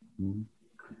 Mm-hmm.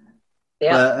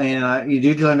 Yeah, but you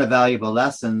do learn a valuable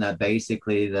lesson that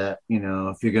basically that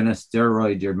if you're going to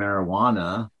steroid your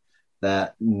marijuana,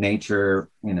 that nature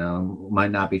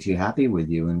might not be too happy with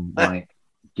you and might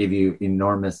give you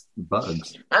enormous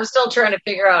bugs. I'm still trying to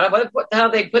figure out how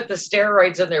they put the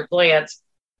steroids in their plants.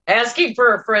 Asking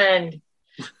for a friend.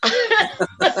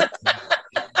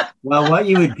 Well, what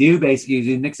you would do basically is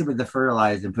you mix it with the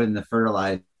fertilizer and put in the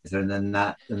fertilizer, and then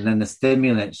the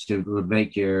stimulant would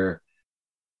make your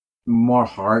more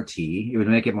hearty. It would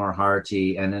make it more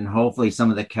hearty, and then hopefully some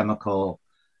of the chemical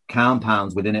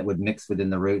compounds within it would mix within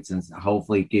the roots and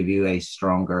hopefully give you a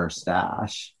stronger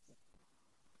stash.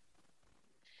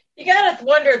 You gotta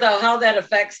wonder though how that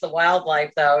affects the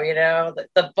wildlife, though.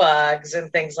 The bugs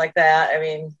and things like that. I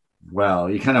mean. Well,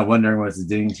 you're kind of wondering what it's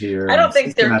doing to your. I don't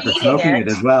think they're eating smoking it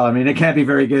as well. I mean, it can't be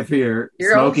very good for your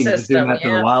smoking own system, doing that to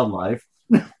the wildlife.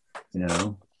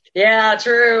 Yeah,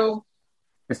 true.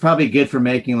 It's probably good for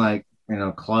making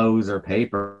clothes or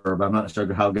paper, but I'm not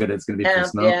sure how good it's going to be for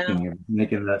smoking and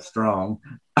making that strong.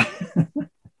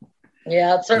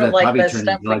 Yeah, it's sort of like this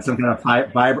stuff, like some kind of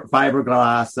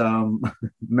fiberglass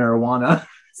marijuana.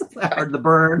 It's hard to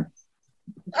burn.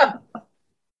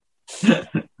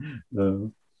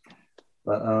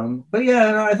 But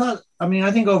yeah,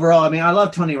 I think overall, I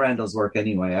love Tony Randall's work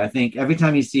anyway. I think every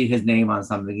time you see his name on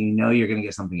something, you're going to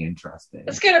get something interesting.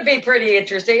 It's going to be pretty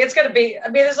interesting. It's going to be,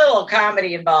 there's a little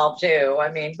comedy involved too.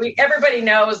 Everybody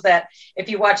knows that if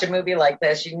you watch a movie like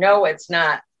this, it's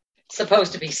not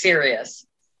supposed to be serious,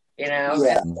 Yeah.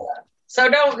 So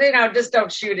just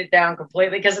don't shoot it down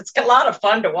completely because it's a lot of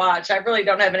fun to watch. I really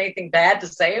don't have anything bad to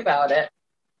say about it.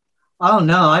 Oh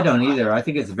no, I don't either. I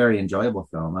think it's a very enjoyable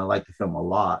film. I like the film a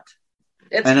lot.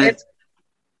 I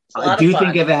do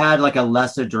think if it had a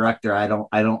lesser director, I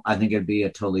think it'd be a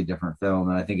totally different film.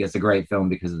 And I think it's a great film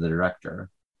because of the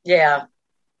director. Yeah.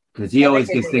 Because he always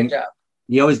gets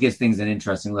things an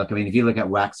interesting look. If you look at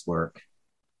Waxwork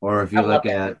or if you look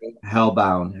at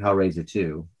Hellbound, Hellraiser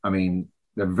 2,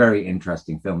 they're very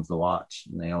interesting films to watch.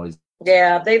 And they always.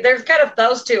 Yeah, they're kind of,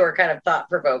 those two are kind of thought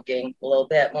provoking a little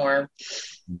bit more.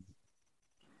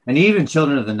 And even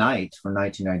Children of the Night from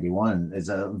 1991 is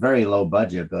a very low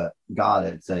budget, but God,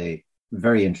 it's a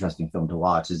very interesting film to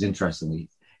watch. Is interestingly,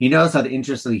 he knows how to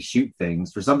interestingly shoot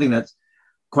things for something that's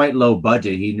quite low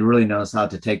budget. He really knows how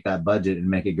to take that budget and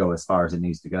make it go as far as it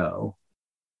needs to go.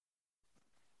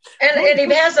 And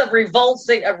he has a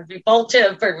repulsive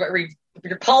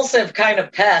kind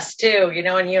of pest too, you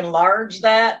know, and you enlarge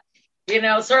that, you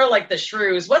know, sort of like the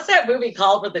shrews. What's that movie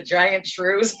called with the giant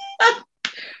shrews?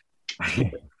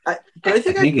 I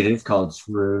think it is called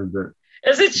Shrew.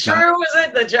 Is it Shrew? Is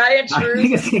it the giant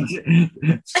shrews? I think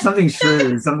it's something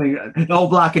Shrew, something an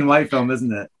old black and white film,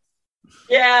 isn't it?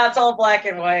 Yeah, it's all black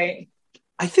and white.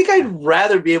 I think I'd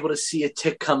rather be able to see a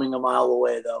tick coming a mile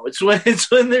away, though. It's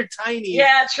when they're tiny.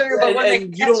 Yeah, true. But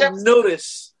when you don't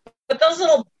notice. But those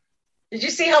little, did you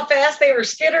see how fast they were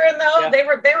skittering though? Yeah. They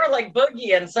were like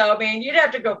boogieing. So I mean, you'd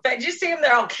have to go fast. Did you see them?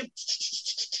 They're all,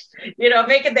 you know,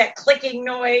 making that clicking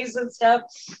noise and stuff.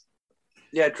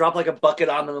 Yeah, drop like a bucket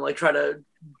on them and like try to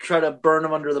burn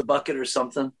them under the bucket or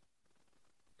something.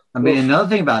 I mean, another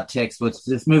thing about ticks, which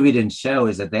this movie didn't show,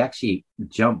 is that they actually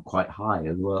jump quite high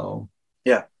as well.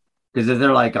 Yeah, because if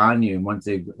they're like on you, once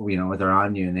they, you know, if they're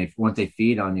on you and once they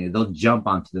feed on you, they'll jump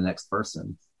onto the next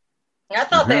person. I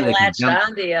thought they latched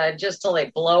onto you just till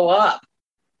they blow up.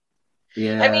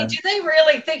 Yeah. I mean, do they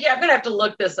really think? I'm gonna have to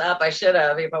look this up. I should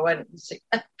have if I went and see.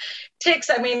 Ticks.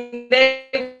 I mean,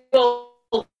 they will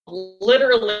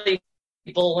literally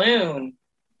balloon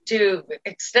to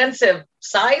extensive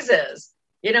sizes.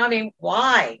 You know, I mean,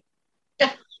 why?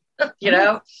 You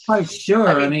know, quite sure.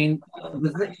 I mean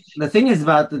the thing is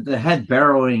about the head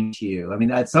burrowing to you. I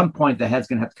mean, at some point the head's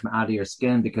gonna have to come out of your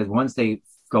skin, because once they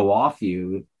go off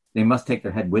you, they must take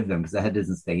their head with them, because the head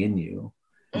doesn't stay in you.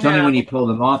 It's only when you pull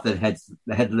them off that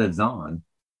the head lives on.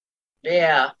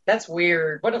 Yeah, that's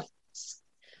weird.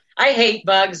 I hate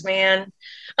bugs, man.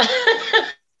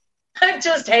 I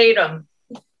just hate them.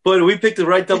 But we picked the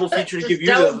right double feature to give you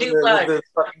the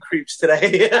fucking creeps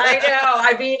today. I know.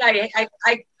 I mean,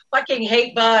 I fucking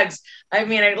hate bugs. I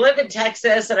mean, I live in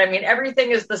Texas, and I mean,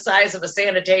 everything is the size of a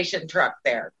sanitation truck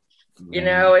there. You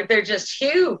know, they're just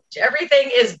huge.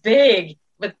 Everything is big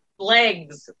with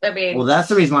legs. I mean, well, that's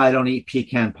the reason why I don't eat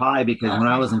pecan pie, because when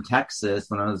I was in Texas,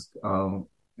 when I was in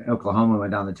Oklahoma,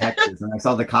 went down to Texas, and I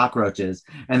saw the cockroaches,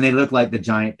 and they look like the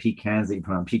giant pecans that you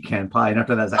put on pecan pie. And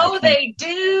after that, they do.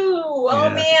 Yeah. Oh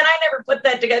man, I never put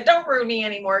that together. Don't ruin me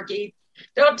anymore, Keith.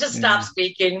 Don't just stop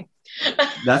speaking.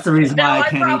 That's the reason why I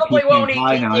can't eat pecan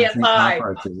pie now.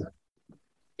 Cockroaches.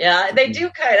 Yeah, they do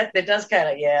kind of. It does kind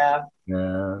of. Yeah.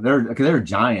 Yeah, they're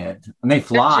giant, and they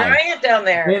fly. They're giant down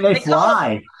there. They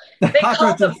fly. They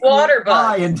call them water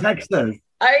bugs in Texas.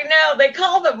 I know, they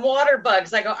call them water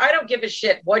bugs. I go, I don't give a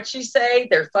shit what you say.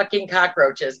 They're fucking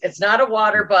cockroaches. It's not a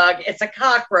water bug. It's a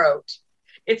cockroach.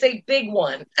 It's a big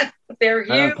one. They're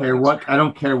huge. I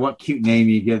don't care what cute name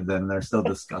you give them. They're still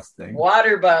disgusting.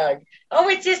 Water bug. Oh,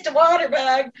 it's just a water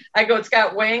bug. I go, it's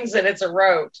got wings and it's a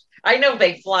roach. I know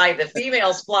they fly. The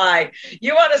females fly.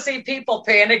 You want to see people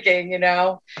panicking, you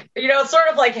know? It's sort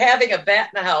of like having a bat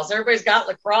in the house. Everybody's got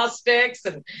lacrosse sticks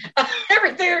and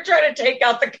everything. They're trying to take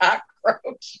out the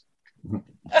cockroach.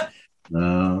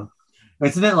 No.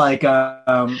 Isn't it like,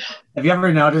 have you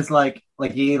ever noticed like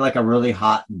you eat like a really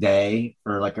hot day,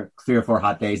 or like 3 or 4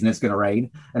 hot days, and it's going to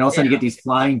rain, and all of a sudden you get these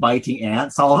flying, biting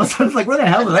ants. All of a sudden it's like, where the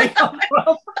hell do they come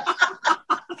from?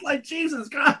 It's like, Jesus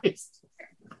Christ.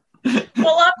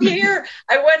 Well, up here,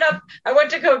 I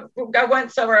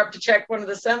went somewhere up to check one of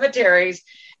the cemeteries,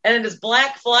 and it is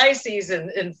black fly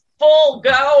season in full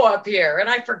go up here, and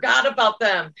I forgot about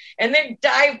them, and they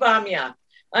dive bomb you.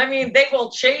 I mean, they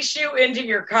will chase you into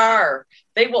your car.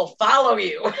 They will follow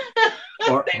you.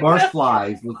 Or horse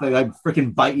flies. They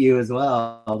freaking bite you as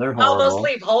well. They're horrible. Oh, those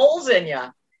leave holes in you.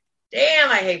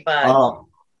 Damn, I hate bugs. Oh.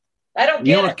 I don't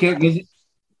get it.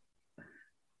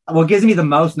 What gives me the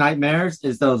most nightmares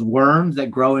is those worms that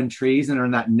grow in trees and are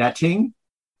in that netting.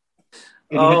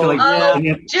 And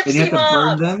you have to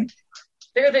burn them.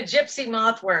 They're the gypsy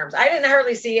moth worms. I didn't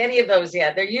hardly see any of those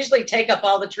yet. They usually take up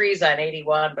all the trees on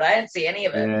 81, but I didn't see any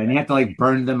of it. Yeah, and you have to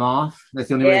burn them off. That's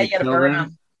the only way to kill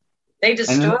them. They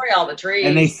destroy all the trees.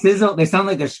 And they sizzle. They sound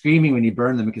like they're screaming when you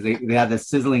burn them, because they have this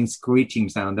sizzling, screeching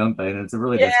sound, don't they? And it's a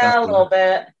really disgusting. A little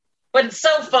bit. But it's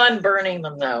so fun burning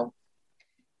them, though.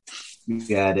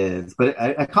 Yeah, it is. But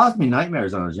it caused me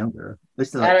nightmares when I was younger. I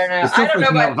don't know. I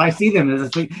don't know. If I see them,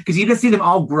 because you just see them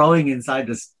all growing inside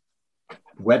this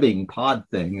webbing pod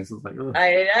thing. It's just like, ugh.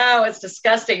 I know, it's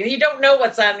disgusting. You don't know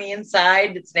what's on the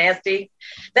inside. It's nasty.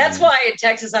 That's why in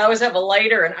Texas I always have a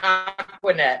lighter and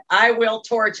Aquanet. I will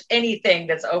torch anything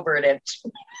that's over an inch.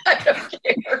 I don't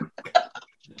care.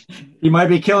 You might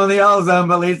be killing the ozone,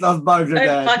 but at least those bugs are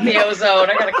dead. Fuck the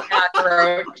ozone. I got a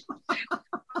cockroach.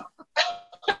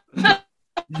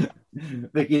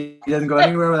 Vicky doesn't go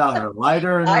anywhere without her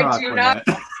lighter and her I do not.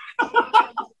 Aquanet.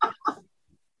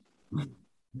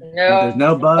 If No. there's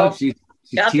no bugs, she's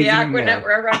Got the teasing Aquanet me.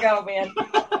 wherever I go, man.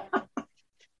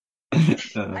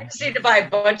 I just need to buy a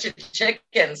bunch of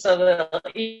chickens so they'll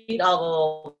eat all the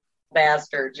little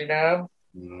bastards, you know?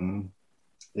 Mm.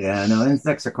 Yeah, no,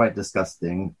 insects are quite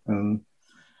disgusting.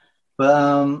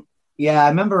 But yeah, I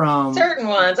remember Certain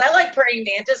ones. I like praying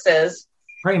mantises.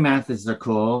 praying mantises are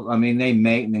cool. I mean, they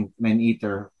mate and eat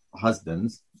their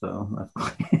husbands, so that's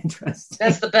quite interesting.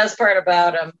 That's the best part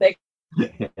about them. They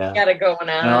Yeah, got it going on.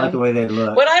 and I like the way they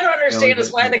look. What I don't understand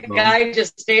is why the They always look guy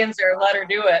just stands there and let her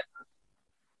do it.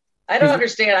 I don't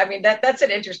understand. I mean, that's an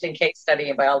interesting case study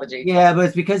in biology. Yeah, but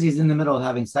it's because he's in the middle of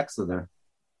having sex with her.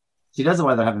 She does it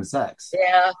while they're having sex.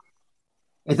 Yeah.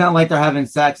 It's not like they're having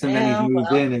sex and then Yeah, he's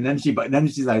moved in and then she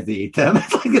decides to eat them.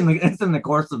 It's like it's in the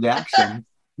course of the action.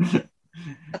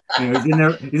 He's in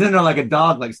there like a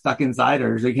dog, like stuck inside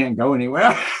her, so he can't go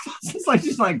anywhere. It's like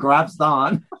she's like grabs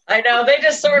on. I know. They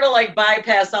just sort of like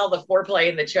bypass all the foreplay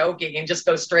and the choking and just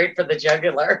go straight for the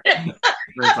jugular.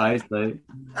 Precisely.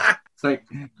 It's like,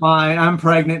 fine, I'm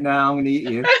pregnant now. I'm going to eat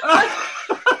you.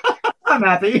 I'm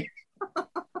happy.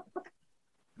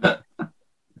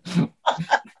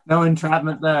 No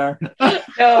entrapment there.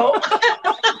 No.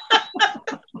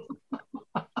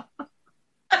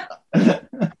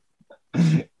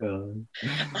 Oh,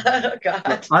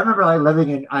 God. I remember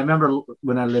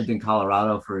when I lived in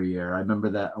Colorado for a year. I remember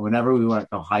that whenever we went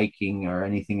to hiking or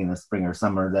anything in the spring or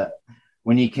summer, that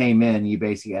when you came in, you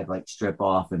basically had to like strip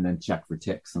off and then check for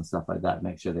ticks and stuff like that,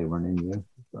 make sure they weren't in you,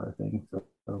 sort of thing.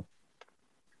 So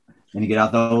and you get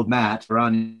out the old match,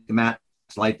 run the match,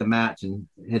 light the match, and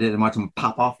hit it and watch them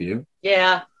pop off you.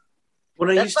 Yeah. When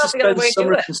I used to spend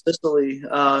summer consistently,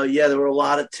 there were a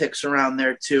lot of ticks around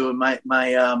there too, and my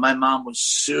mom was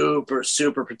super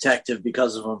protective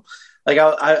because of them. Like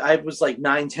I was like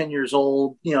 9-10 years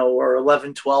old, or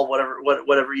 11, 12,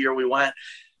 whatever year we went.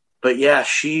 But yeah,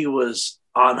 she was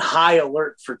on high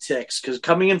alert for ticks because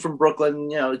coming in from Brooklyn,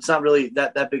 it's not really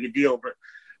that big a deal. But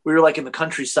we were like in the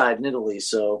countryside in Italy,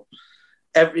 so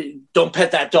don't pet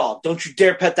that dog. Don't you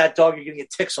dare pet that dog. You're gonna get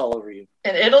ticks all over you.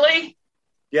 In Italy?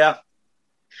 Yeah.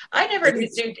 I never knew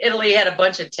Italy had a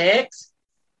bunch of ticks.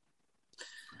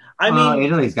 I mean,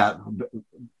 Italy's got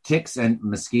ticks and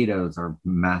mosquitoes are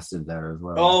massive there as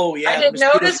well. Oh yeah, I didn't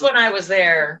notice when I was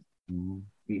there. Did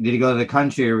you go to the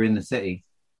country or in the city?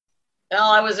 Well,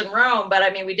 I was in Rome, but I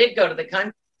mean, we did go to the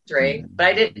country, but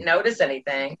I didn't notice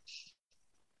anything.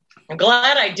 I'm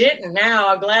glad I didn't. Now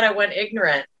I'm glad I went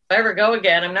ignorant. If I ever go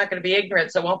again, I'm not going to be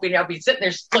ignorant, so I'll be sitting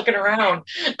there looking around.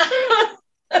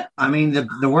 I mean,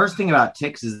 the worst thing about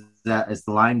ticks is that it's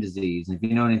the Lyme disease. And if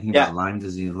you know anything about Lyme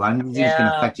disease can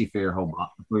affect you for your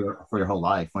whole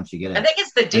life once you get it. I think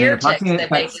it's the deer ticks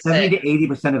that make it 70 to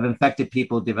 80% of infected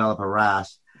people develop a rash,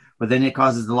 but then it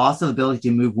causes the loss of ability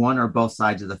to move one or both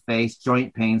sides of the face,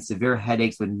 joint pain, severe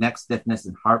headaches with neck stiffness,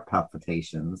 and heart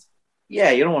palpitations. Yeah,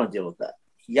 you don't want to deal with that.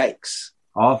 Yikes!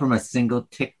 All from a single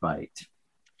tick bite.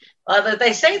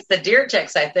 They say it's the deer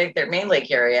ticks. I think they're mainly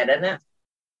carry it, isn't it?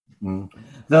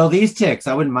 Though these ticks,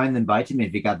 I wouldn't mind them biting me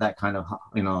if you got that kind of,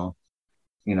 hallucinogenic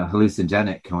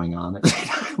going on.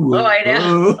 Oh, I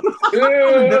know.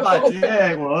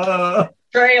 Whoa.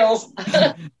 Trails.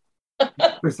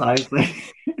 Precisely.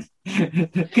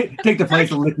 Take the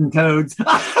place of licking toads.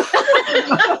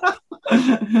 Oh,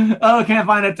 can't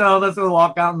find a toad. Let's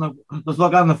walk out in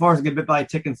the forest and get bit by a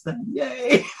tick instead.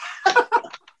 Yay!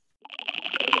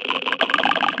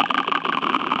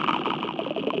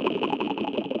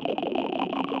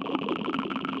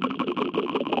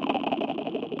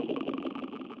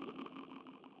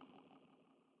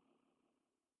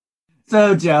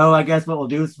 So, Joe, I guess what we'll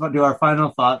do is do our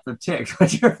final thoughts of ticks.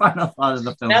 What's your final thought of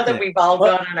the film? Now that we've all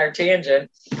gone on our tangent.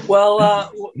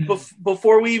 Well,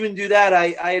 before we even do that,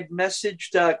 I had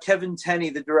messaged Kevin Tenney,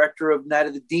 the director of Night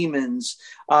of the Demons,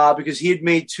 because he had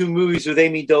made 2 movies with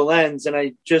Amy Dolenz, and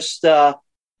I just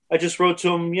wrote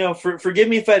to him, forgive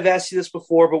me if I've asked you this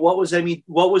before, but what was Amy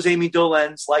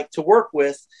Dolenz like to work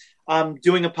with?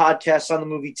 Doing a podcast on the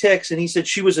movie Ticks, and he said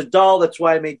she was a doll. That's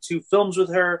why I made 2 films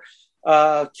with her.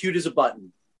 Cute as a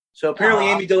button. So apparently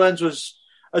Amy Dolenz was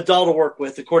a doll to work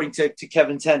with, according to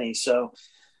Kevin Tenney. So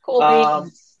cool.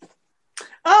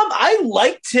 I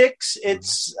like Ticks.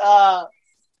 It's like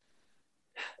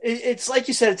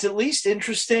you said, it's at least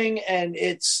interesting, and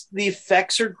the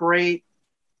effects are great.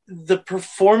 The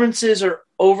performances are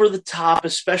over the top,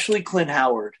 especially Clint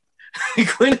Howard.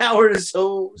 Clint Howard is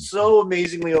so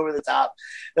amazingly over the top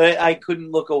that I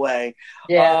couldn't look away.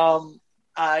 Yeah.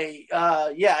 I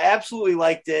absolutely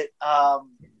liked it.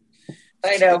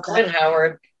 I know, Clint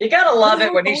Howard. You gotta love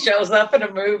it when he shows up in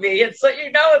a movie. It's like,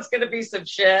 it's going to be some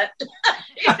shit.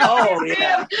 Oh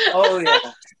yeah. Oh yeah.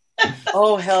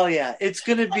 Oh hell yeah! It's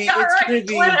gonna be.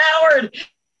 Clint Howard.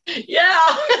 Yeah.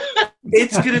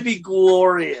 It's gonna be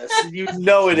glorious. You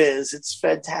know it is. It's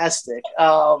fantastic.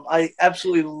 I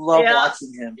absolutely love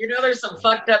watching him. There's some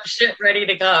fucked up shit ready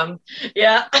to come.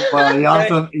 Yeah.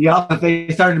 Well, if they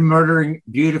started murdering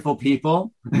beautiful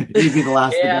people, he'd be the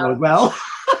last to go as well.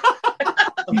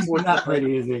 Not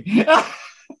pretty, is he? It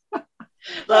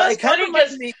kind of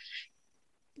reminds me.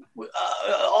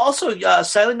 Also,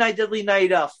 Silent Night, Deadly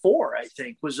Night 4, I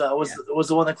think was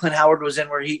the one that Clint Howard was in,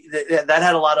 where that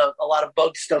had a lot of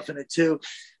bug stuff in it too.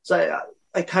 So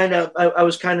I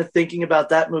was kind of thinking about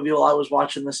that movie while I was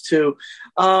watching this too.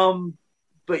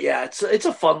 But yeah, it's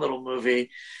a fun little movie.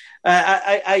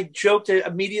 I joked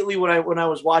immediately when I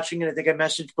was watching it. I think I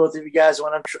messaged both of you guys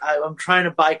when I'm trying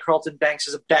to buy Carlton Banks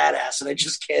as a badass, and I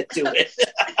just can't do it.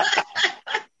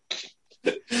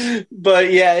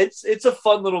 But yeah, it's a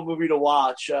fun little movie to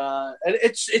watch, and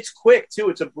it's quick too.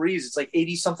 It's a breeze. It's like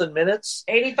 80 something minutes,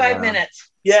 85 minutes.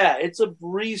 Yeah, it's a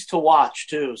breeze to watch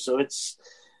too. So it's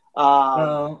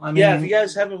if you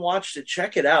guys haven't watched it,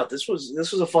 check it out. This was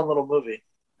a fun little movie.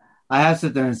 I have to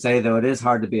sit there and say though, it is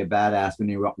hard to be a badass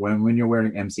when you're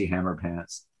wearing MC Hammer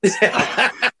pants. The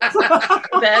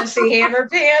MC Hammer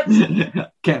pants.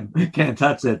 Can't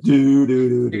touch it. Do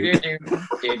do do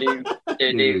do.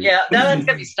 Yeah, that's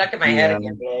gonna be stuck in my head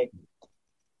again.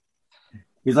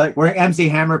 He's like wearing MC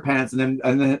Hammer pants, and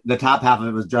then the top half of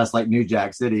it was dressed like New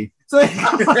Jack City. So he's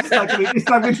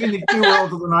stuck between the two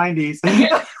worlds of the 90s.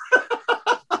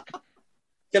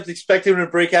 Kept expecting him to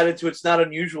break out into "It's Not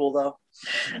Unusual," though.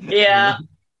 Yeah.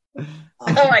 Oh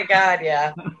my God,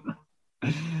 yeah.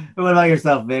 What about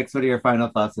yourself, Vix? What are your final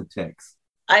thoughts of Ticks?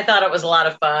 I thought it was a lot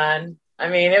of fun. I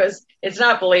mean, it's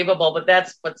not believable, but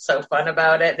that's what's so fun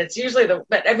about it. It's usually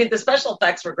the special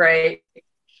effects were great.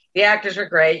 The actors were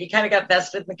great. You kind of got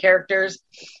vested in the characters,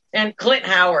 and Clint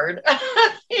Howard,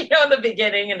 in the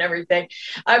beginning and everything.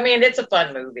 I mean, it's a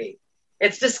fun movie.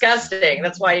 It's disgusting.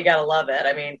 That's why you got to love it.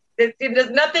 I mean,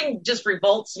 nothing just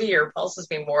revolts me or repulses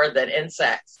me more than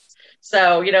insects.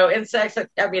 So, insects,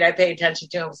 I mean, I pay attention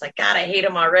to them. It's like, God, I hate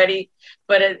them already.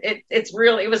 But it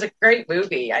was a great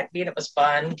movie. I mean, it was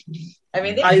fun. I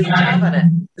mean, they did a good job on it.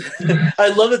 I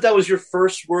love that was your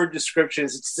first word description.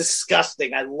 It's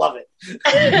disgusting. I love it.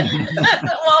 Well,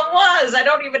 it was. I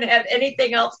don't even have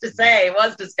anything else to say. It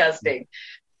was disgusting.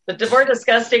 The more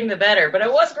disgusting, the better. But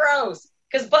it was gross.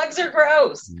 Because bugs are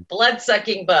gross.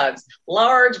 Blood-sucking bugs.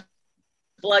 Large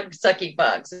blood-sucking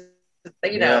bugs.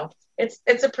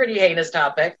 It's a pretty heinous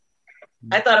topic.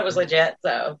 I thought it was legit,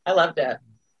 so I loved it.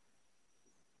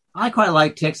 I quite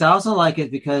like Ticks. I also like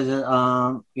it because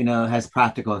it has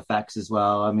practical effects as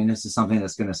well. I mean, this is something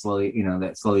that's going to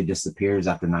slowly disappears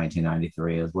after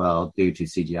 1993 as well due to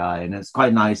CGI, and it's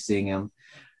quite nice seeing him.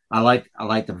 I like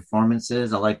the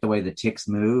performances. I like the way the ticks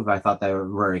move. I thought they were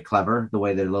very clever, the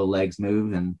way their little legs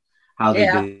move and how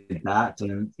they did that.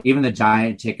 And even the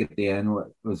giant tick at the end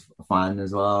was fun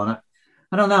as well. And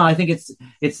I don't know. I think it's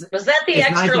was that the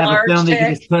extra nice to have large a film tick? that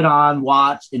you just put on,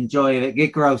 watch, enjoy it,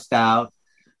 get grossed out,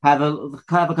 have a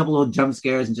couple little jump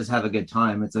scares, and just have a good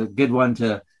time. It's a good one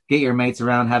to get your mates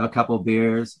around, have a couple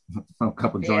beers, a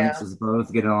couple joints, I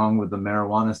suppose, get along with the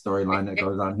marijuana storyline that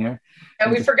goes on here. And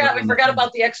we forgot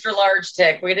about the extra large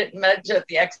tick. We didn't mention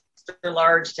the extra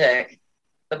large tick,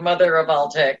 the mother of all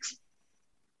ticks.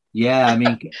 Yeah, I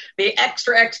mean the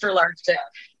extra large tick.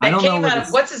 That came out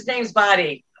of what's his name's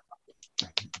body?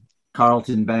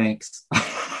 Carlton Banks.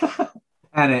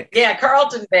 Panic. Yeah,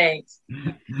 Carlton Banks,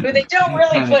 who they don't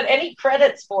really put any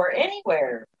credits for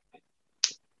anywhere.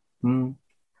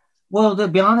 Well, to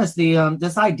be honest,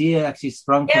 this idea actually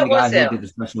sprung from the guy who did the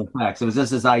special effects. It was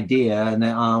just his idea, and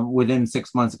then within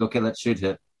 6 months, okay, let's shoot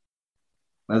it.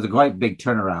 It was a quite big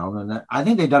turnaround, and I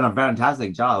think they've done a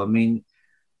fantastic job. I mean,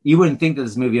 you wouldn't think that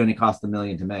this movie only cost $1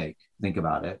 million to make. Think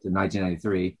about it, in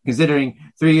 1993. Considering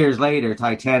 3 years later,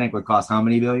 Titanic would cost how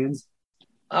many billions?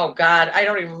 Oh, God, I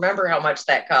don't even remember how much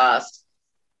that cost.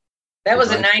 That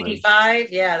was in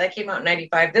 95? Yeah, that came out in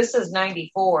 95. This is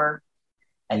 94,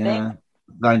 I think.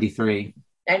 93.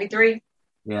 93?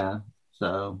 Yeah.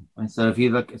 So if you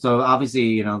look,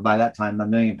 obviously, by that time, £1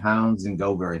 million didn't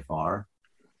go very far.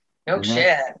 No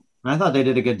shit. I thought they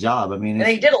did a good job. I mean,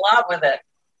 they did a lot with it.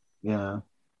 Yeah.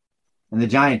 And the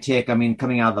giant tick, I mean,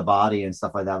 coming out of the body and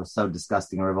stuff like that was so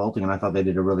disgusting and revolting. And I thought they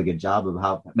did a really good job of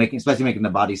especially making the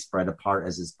body spread apart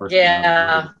as his person.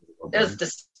 Yeah. It was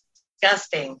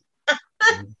disgusting.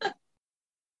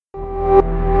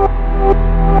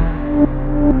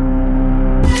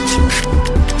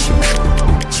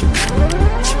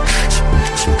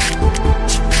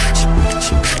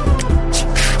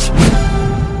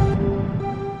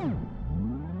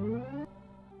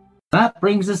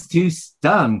 brings us to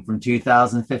Stung from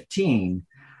 2015.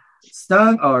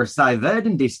 Stung, or Sei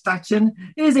werden die Statuen,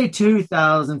 is a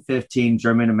 2015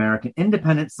 German-American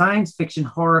independent science fiction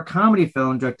horror comedy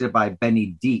film directed by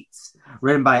Benny Dietz,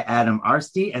 written by Adam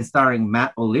Arstey and starring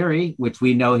Matt O'Leary, which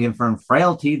we know him from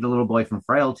Frailty, the little boy from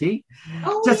Frailty,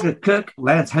 Jessica Cook,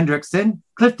 Lance Hendrickson,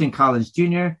 Clifton Collins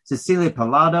Jr., Cecilia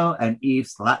Pallado, and Eve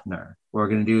Slatner. What we're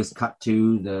going to do is cut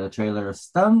to the trailer of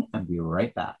Stung and be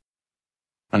right back.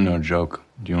 No joke.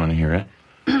 Do you want to hear it?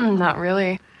 Not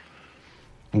really.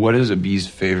 What is a bee's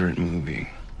favorite movie?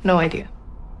 No idea.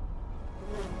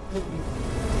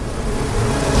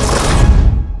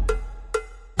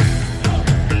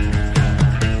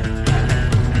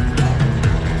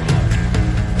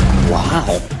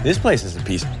 Wow, this place is a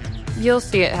piece. You'll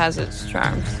see it has its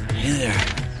charms. Hey there.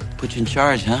 Put you in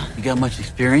charge, huh? You got much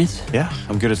experience? Yeah,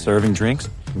 I'm good at serving drinks.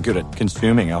 I'm good at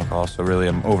consuming alcohol, so really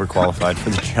I'm overqualified for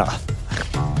the job.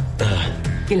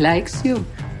 He likes you.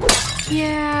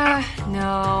 Yeah,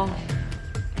 no.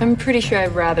 I'm pretty sure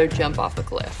I'd rather jump off a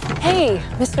cliff. Hey,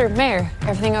 Mr. Mayor,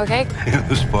 everything okay? Yeah,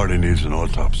 this party needs an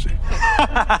autopsy.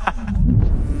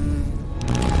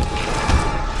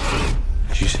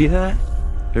 Did you see that?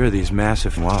 There are these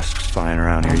massive wasps flying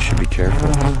around here. You should be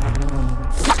careful.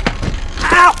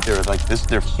 Ow! They're like this.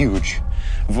 They're huge.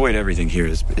 Avoid everything here.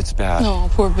 It's bad. Oh,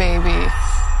 poor baby.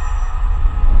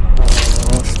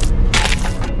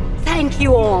 Thank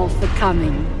you all for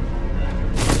coming.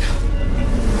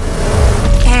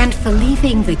 And for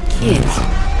leaving the kids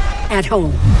at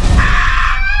home.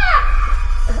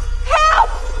 Help!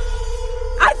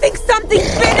 I think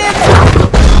something's bit him!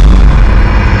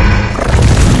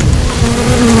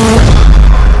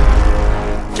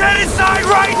 Get inside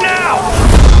right now!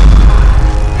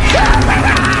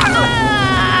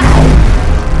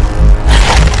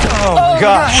 Oh,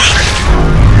 gosh.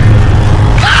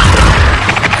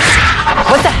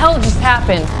 What the hell just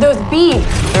happened? Those bees.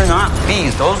 They're not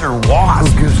bees. Those are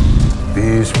wasps. Who gives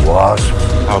bees, wasps?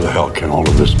 How the hell can all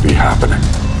of this be happening?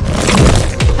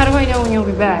 How do I know when you'll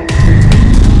be back?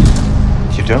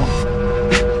 You don't.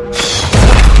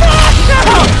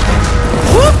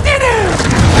 Who did it?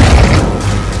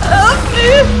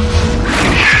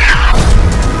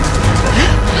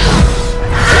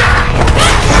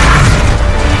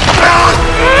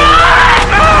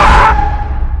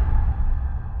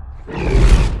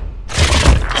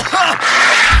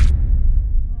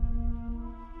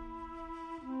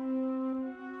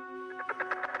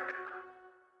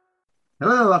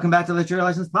 Hello, welcome back to the Literary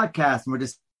License Podcast, and we're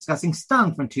discussing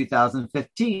Stung from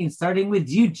 2015, starting with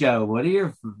you, Joe. What are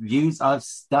your views of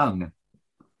Stung?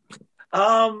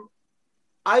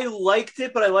 I liked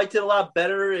it, but I liked it a lot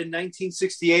better in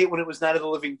 1968 when it was Night of the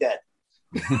Living Dead.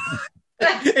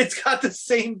 It's got the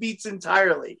same beats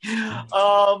entirely.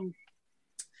 I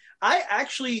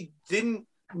actually didn't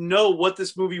know what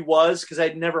this movie was because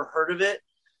I'd never heard of it.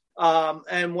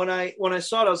 And when I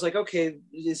saw it, I was like, okay,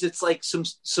 is it like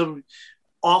some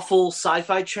awful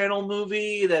sci-fi channel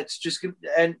movie that's just,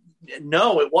 and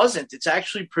no, it wasn't. It's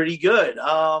actually pretty good.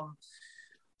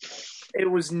 It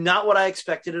was not what I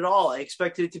expected at all. I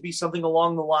expected it to be something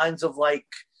along the lines of like,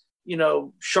 you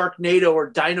know, Sharknado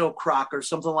or Dino Croc or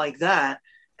something like that.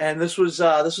 And this was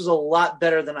a lot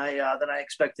better than I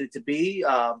expected it to be.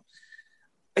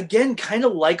 Again, kind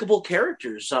of likable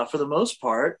characters for the most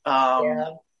part.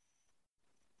 Yeah.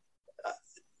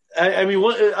 I mean,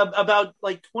 about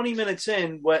like 20 minutes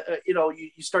in, you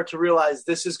start to realize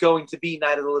this is going to be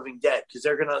Night of the Living Dead because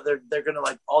they're gonna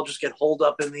like all just get holed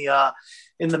up in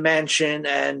the mansion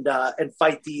and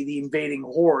fight the invading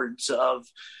hordes of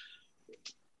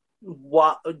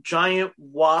giant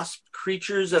wasp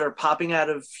creatures that are popping out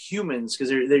of humans because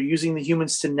they're using the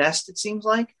humans to nest. It seems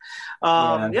like,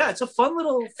 yeah, it's a fun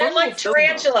little. They're like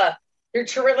tarantula.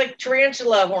 They're like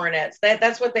tarantula hornets.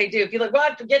 That's what they do. If you like,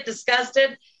 well, I get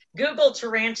disgusted. Google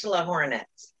tarantula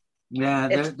hornets. Yeah,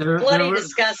 they're bloody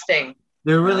disgusting.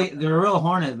 They're a real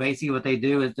hornet. Basically, what they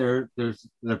do is they're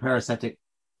parasitic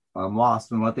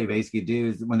wasps, and what they basically do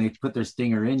is when they put their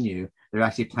stinger in you, they're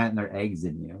actually planting their eggs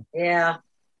in you. Yeah.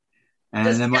 And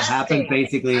disgusting. Then what happens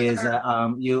basically is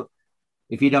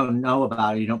if you don't know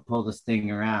about it, you don't pull the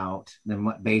stinger out. Then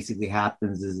what basically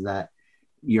happens is that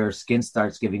your skin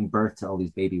starts giving birth to all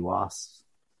these baby wasps.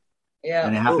 Yeah,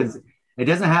 and it happens. Ooh. It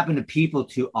doesn't happen to people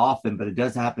too often, but it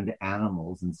does happen to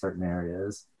animals in certain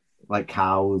areas, like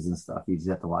cows and stuff. You just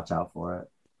have to watch out for it.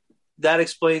 That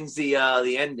explains the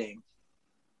ending.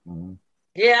 Mm-hmm.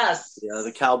 Yes. Yeah,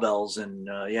 the cowbells and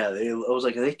I was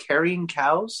like, are they carrying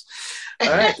cows? All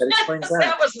right, that explains that.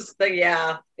 That was the thing.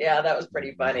 Yeah, that was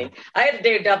pretty funny. I had to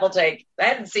do a double take. I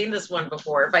hadn't seen this one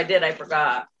before. If I did, I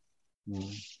forgot. Mm-hmm.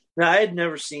 No, I had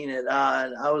never seen it.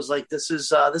 I was like, this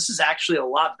is actually a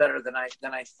lot better than I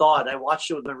thought. I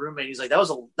watched it with my roommate. He's like, that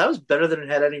was better than it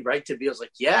had any right to be. I was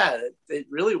like, yeah, it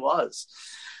really was.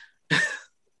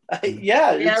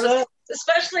 Yeah, yeah.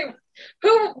 Especially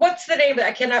what's the name?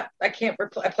 I can't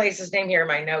place his name here in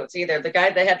my notes either. The guy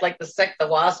that had like the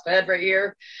wasp head right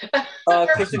here.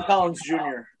 Kristen Collins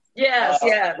Jr. Yes,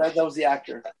 yeah. That was the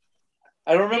actor.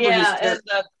 I don't remember his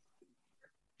character.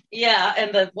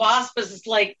 And the wasp is just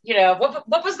like,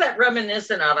 what was that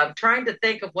reminiscent of? I'm trying to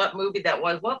think of what movie that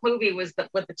was. What movie was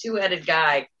with the two-headed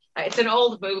guy? It's an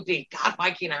old movie. God,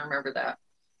 why can't I remember that?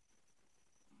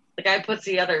 The guy puts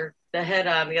the head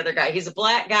on the other guy. He's a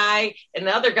black guy, and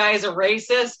the other guy is a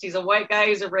racist. He's a white guy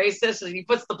who's a racist, and he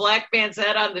puts the black man's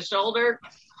head on the shoulder.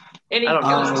 And he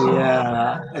goes,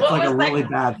 yeah. It's like a really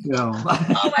bad film.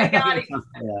 Oh, my God.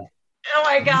 Yeah. Oh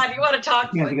my God! You want to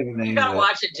talk? You gotta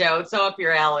watch it, Joe. It's so up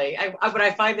your alley. When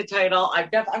I find the title, I'm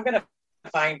gonna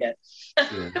find it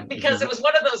because it was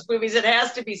one of those movies. It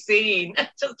has to be seen. It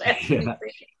just has to be seen.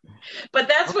 But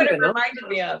that's what it reminded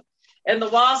me of. And the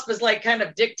wasp was like kind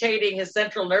of dictating his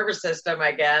central nervous system,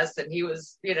 I guess. And he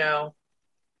was,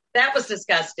 that was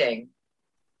disgusting.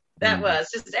 That was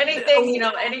just anything,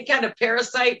 any kind of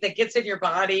parasite that gets in your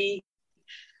body.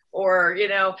 Or,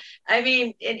 I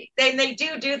mean, and they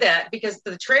do that because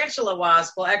the tarantula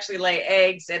wasp will actually lay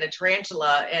eggs in a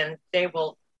tarantula, and they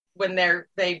will, when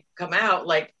they come out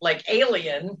like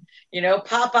alien,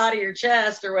 pop out of your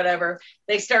chest or whatever,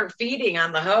 they start feeding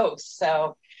on the host.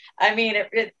 So, I mean,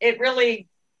 it really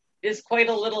is quite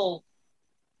a little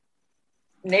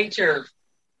nature.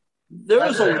 There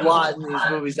was a lot in these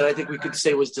movies that I think we could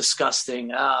say was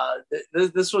disgusting.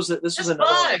 This was another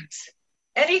bugs.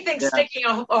 Anything sticking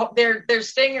their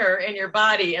stinger in your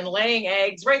body and laying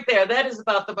eggs right there, that is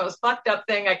about the most fucked up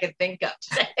thing I could think of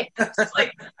today. It's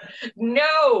like,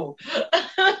 no.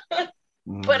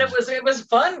 But it was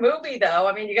fun movie though.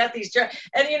 I mean, you got these, and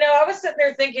I was sitting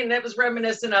there thinking that was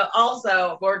reminiscent of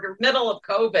also or the middle of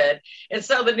COVID, and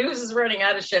so the news is running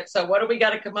out of shit. So what do we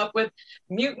got to come up with?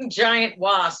 Mutant giant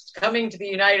wasps coming to the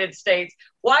United States.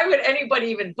 Why would anybody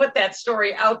even put that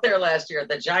story out there last year?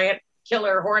 The giant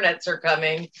killer hornets are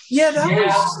coming. Yeah,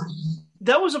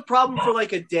 that was a problem for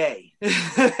like a day. Maybe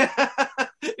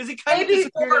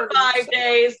 4 or 5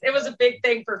 days. It was a big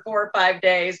thing for 4 or 5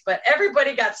 days, but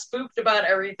everybody got spooked about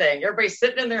everything. Everybody's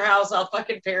sitting in their house all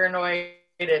fucking paranoid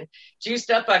and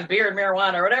juiced up on beer and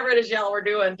marijuana or whatever it is y'all were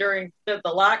doing during the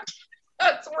lockdown.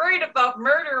 I was worried about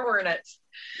murder hornets.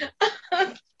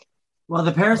 Well,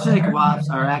 the parasitic wasps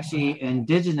are actually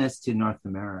indigenous to North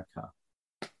America.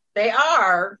 They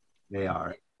are.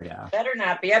 Yeah. Better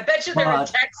not be. I bet you they're in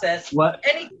Texas. What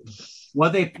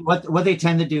they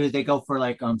tend to do is they go for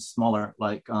like smaller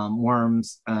like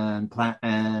worms and plant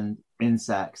and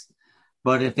insects.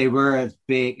 But if they grew as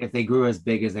big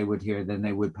as they would here, then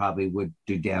they would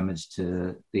do damage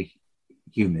to the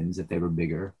humans if they were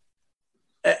bigger.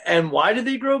 And why did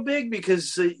they grow big?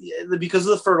 Because of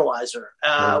the fertilizer.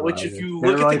 Which if you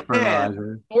look at the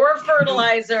can, or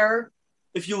fertilizer.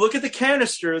 If you look at the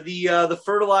canister, the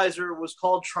fertilizer was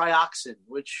called trioxin,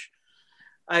 which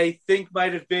I think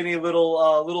might have been a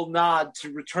little nod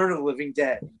to Return of the Living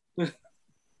Dead,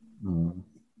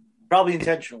 probably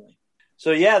intentionally.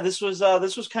 So yeah, this was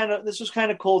kind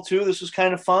of cool too. This was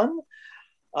kind of fun,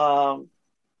 and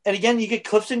again, you get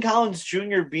Clifton Collins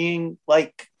Jr. being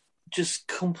like just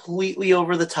completely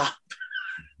over the top,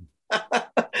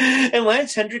 and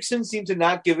Lance Hendrickson seemed to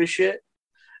not give a shit.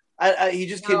 He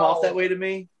just came off that way to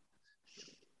me.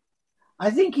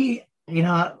 I think the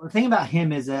thing about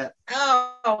him is that.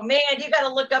 Oh man, you got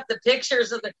to look up the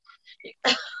pictures of the. You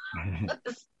got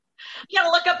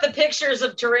to look up the pictures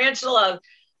of tarantula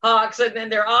hawks and then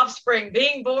their offspring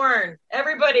being born.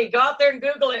 Everybody, go out there and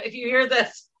Google it if you hear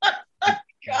this.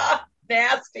 God,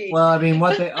 nasty. Well, I mean,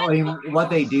 what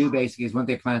they do basically is when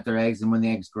they plant their eggs and when the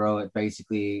eggs grow, it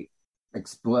basically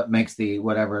makes the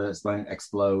whatever that's going to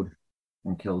explode.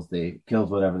 And kills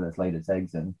whatever that's laid its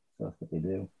eggs in. So that's what they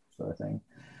do, sort of thing.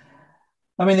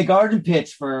 I mean, the garden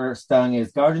pitch for Stung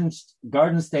is Garden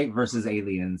State versus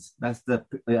Aliens. That's the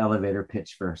elevator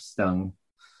pitch for Stung,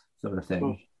 sort of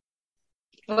thing.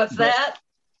 What's that?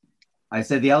 I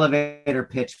said the elevator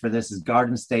pitch for this is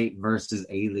Garden State versus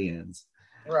Aliens.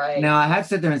 Right. Now, I have to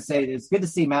sit there and say it's good to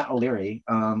see Matt O'Leary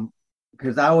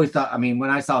because I always thought, I mean,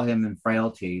 when I saw him in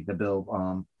Frailty, the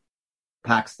Bill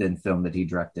Paxton film that he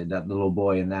directed, that little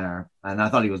boy in there, and I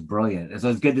thought he was brilliant. So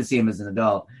it's good to see him as an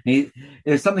adult.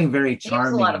 There's something very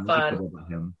charming and likable about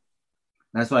him.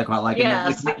 That's what I quite like.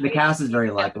 Yes, the cast is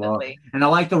very likable, and I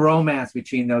like the romance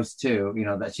between those two.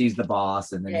 That she's the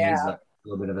boss, and then he's a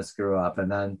little bit of a screw up,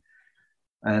 and then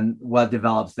and what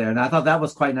develops there. And I thought that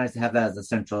was quite nice to have that as a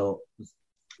central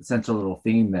little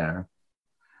theme there.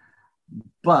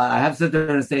 But I have to sit there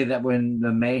and say that when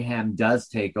the mayhem does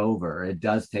take over, it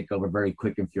does take over very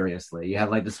quick and furiously. You have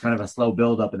like this kind of a slow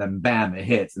build up, and then bam, it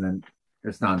hits, and then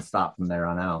it's nonstop from there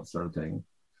on out, sort of thing.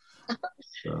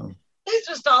 So It's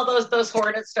just all those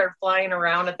hornets start flying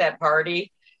around at that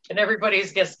party, and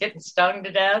everybody's just getting stung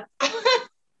to death.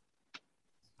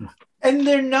 And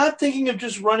they're not thinking of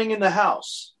just running in the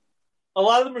house. A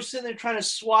lot of them are sitting there trying to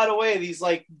swat away these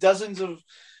like dozens of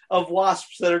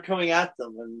wasps that are coming at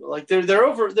them, and like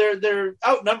they're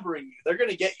outnumbering you. They're going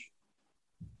to get you.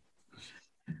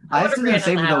 I have to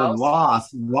say though, with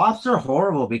wasps are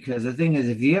horrible, because the thing is,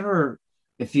 if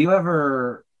you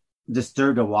ever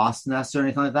disturbed a wasp nest or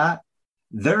anything like that,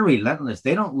 they're relentless.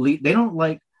 They don't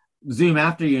like zoom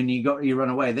after you and you run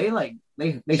away. They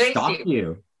stalk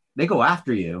you. They go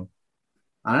after you.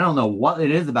 I don't know what it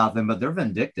is about them, but they're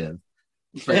vindictive.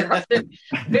 They're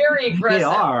very aggressive. They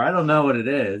are. I don't know what it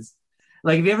is.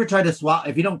 Like, if you ever tried to swat,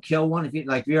 if you don't kill one,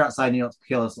 if you're outside and you don't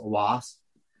kill a wasp,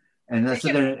 and if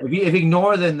you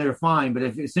ignore them, they're fine. But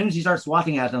as soon as you start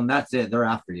swatting at them, that's it. They're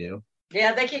after you.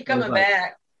 Yeah, they keep coming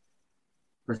back.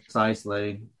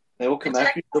 Precisely. They will come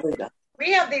after you.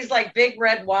 We have these like big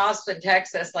red wasps in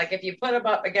Texas. Like, if you put them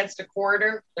up against a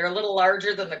quarter, they're a little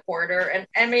larger than the quarter. And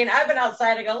I mean, I've been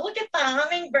outside and go, look at the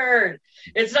hummingbird.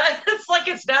 It's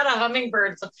not a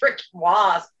hummingbird. It's a freaking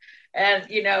wasp. And,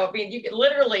 I mean, you can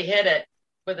literally hit it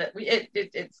with it.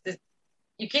 It's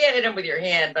you can't hit them with your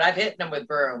hand, but I've hit them with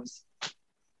brooms.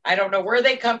 I don't know where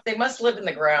they come. They must live in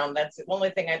the ground. That's the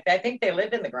only thing. I think they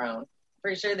live in the ground.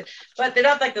 Pretty sure. But they're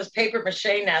not like those paper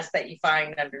mache nests that you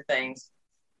find under things.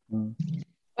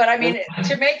 But I mean,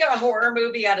 to make a horror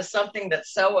movie out of something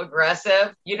that's so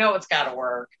aggressive, it's got to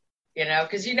work,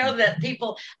 because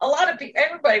that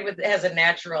everybody has a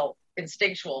natural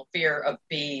instinctual fear of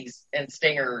bees and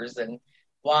stingers and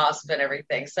wasps and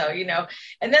everything. So,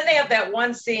 and then they have that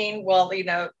one scene,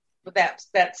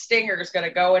 that stinger is going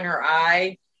to go in her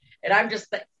eye. And I'm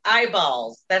just the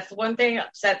eyeballs. That's the one thing that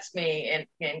upsets me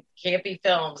in campy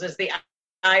films is the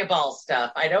eyeball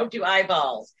stuff. I don't do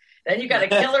eyeballs. Then you got a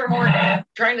killer hornet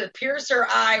trying to pierce her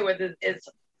eye with it's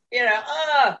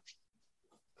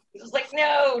like,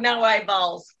 no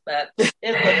eyeballs, but it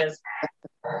is.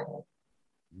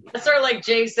 It's sort of like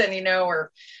Jason, where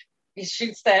he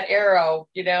shoots that arrow,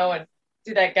 and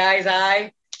through that guy's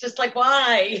eye. Just like,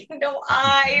 why? No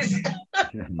eyes.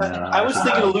 I was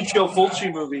thinking of Lucio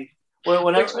Fulci movie.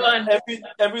 Which one?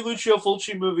 Every Lucio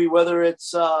Fulci movie, whether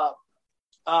it's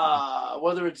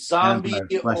zombie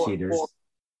or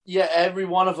yeah, every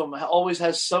one of them always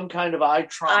has some kind of eye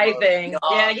trauma. Eye thing.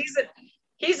 Yeah,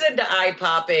 he's into eye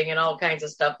popping and all kinds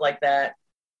of stuff like that.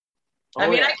 I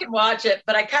mean, I can watch it,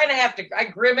 but I kind of have to. I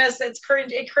grimace. It's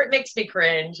cringe. It makes me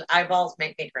cringe. Eyeballs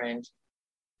make me cringe.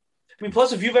 I mean,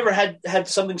 plus, if you've ever had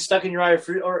something stuck in your eye,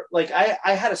 or like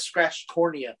I had a scratched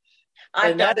cornea.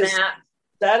 I've done that.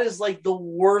 That is like the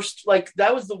worst. Like,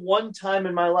 that was the one time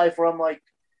in my life where I'm like,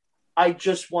 I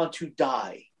just want to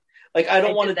die. Like, I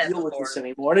don't want to deal with this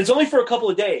anymore. And it's only for a couple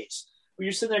of days. But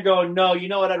you're sitting there going, no, you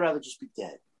know what? I'd rather just be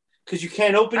dead. Because you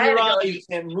can't open your eye, you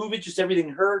can't move it, just everything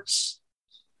hurts.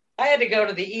 I had to go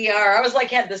to the ER. I was like,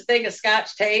 had this thing of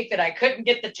Scotch tape, and I couldn't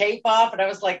get the tape off. And I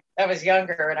was like, I was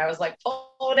younger, and I was like,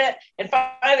 pulling it. And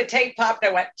finally the tape popped.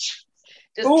 I went,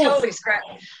 just totally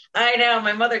scratched. I know.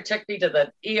 My mother took me to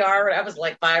the ER. I was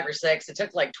like 5 or 6. It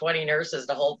took like 20 nurses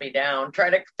to hold me down, try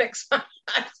to fix my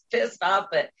I was pissed off.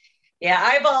 But yeah,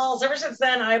 eyeballs. Ever since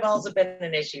then, eyeballs have been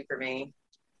an issue for me.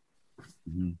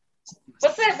 Mm-hmm.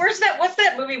 What's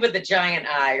that movie with the giant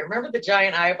eye? Remember the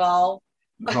giant eyeball?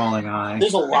 Crawling eye.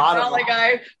 There's a lot of crawling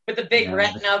eye with the big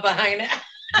retina behind it.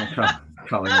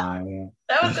 Crawling eye. Yeah.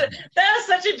 That was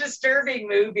such a disturbing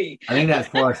movie. I think that's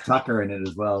Forrest Tucker in it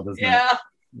as well, doesn't it?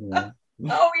 Yeah.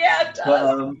 Oh yeah, it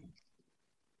does.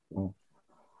 But,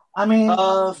 I mean,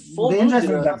 the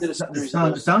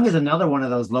interesting Stung is another one of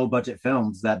those low budget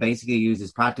films that basically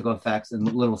uses practical effects and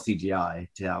little CGI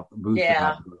to help boost the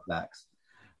practical effects.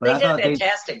 But they did a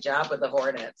fantastic job with the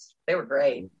Hornets. They were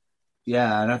great.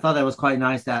 Yeah, and I thought that was quite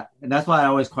nice. And that's why I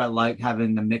always quite like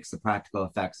having the mix of practical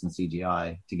effects and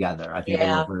CGI together. I think they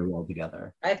work very well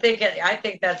together. I think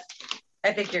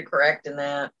you're correct in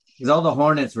that. Because all the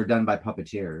Hornets were done by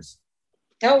puppeteers.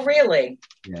 Oh, really?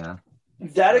 Yeah.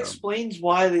 That explains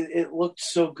why it looked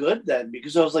so good then,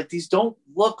 because I was like, these don't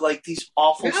look like these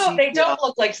awful CGI. They don't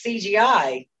look like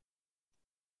CGI.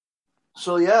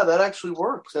 So yeah, that actually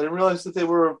works. I didn't realize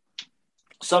that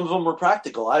some of them were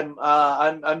practical.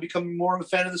 I'm becoming more of a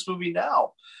fan of this movie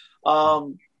now.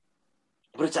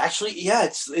 but it's actually,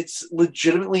 it's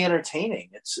legitimately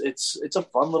entertaining. It's a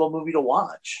fun little movie to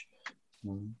watch.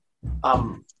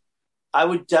 I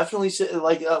would definitely say,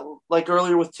 like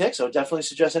earlier with Ticks, I would definitely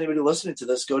suggest anybody listening to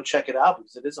this go check it out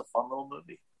because it is a fun little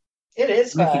movie. It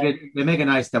is fun. They make a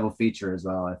nice double feature as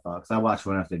well, I thought, because I watched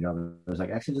one after the other. I was like,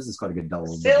 actually, this is quite a good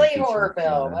silly horror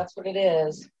film. That's what it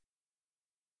is.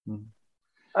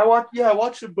 I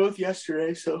watched them both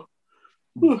yesterday. So,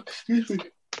 excuse me.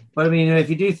 But I mean, if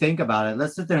you do think about it,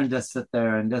 let's sit there and just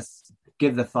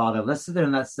give the thought of, let's sit there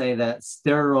and let's say that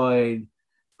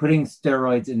putting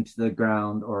steroids into the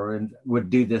ground would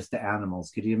do this to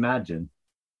animals. Could you imagine?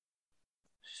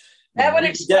 That would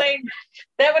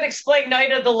explain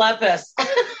Night of the Lepus.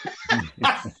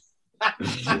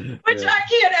 Which I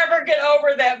can't ever get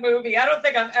over that movie. I don't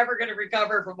think I'm ever going to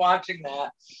recover from watching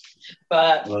that.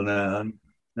 But well, no,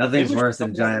 nothing's worse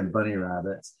than giant bunny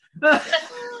rabbits.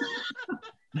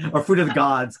 Or Food of the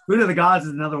Gods. Food of the Gods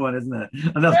is another one, isn't it?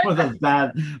 Another one of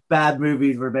those bad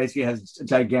movies where basically has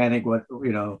gigantic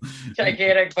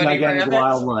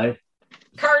wildlife.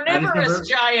 Carnivorous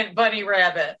giant bunny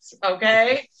rabbits,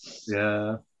 okay?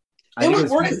 Yeah. It would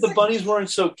work if the bunnies weren't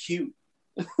so cute.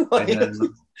 like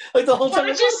the whole time.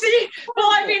 Did you see? Well,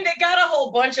 I mean, they got a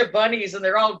whole bunch of bunnies and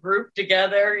they're all grouped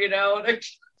together,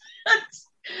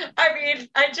 I mean,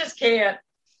 I just can't.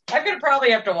 I'm going to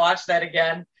probably have to watch that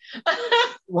again.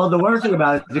 Well, the worst thing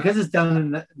about it is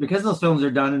because those films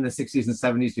are done in the 60s and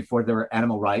 70s before there were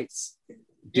animal rights.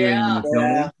 God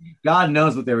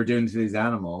knows what they were doing to these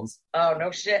animals. Oh,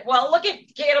 no shit. Well, look at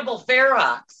Cannibal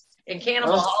Ferox in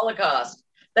Cannibal Holocaust.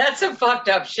 That's some fucked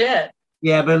up shit.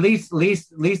 Yeah, but at least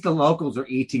the locals are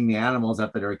eating the animals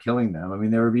after they were killing them. I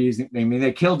mean,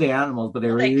 they killed the animals, but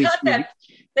they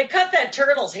cut that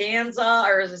turtle's hands off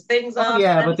or his things off.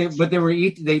 Yeah, but they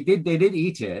did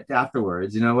eat it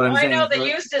afterwards. You know what I'm saying? I know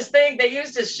they used his thing. They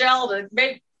used his shell to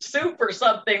make soup or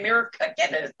something. They were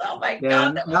cooking it. Oh my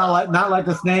god! Not like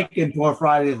the snake in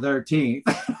Friday the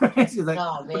 13th. She's like,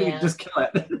 oh man, just kill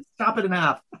it, chop it in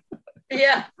half.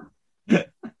 Yeah.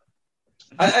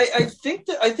 I think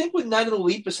with Night of the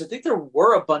Lepus, I think there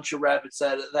were a bunch of rabbits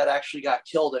that actually got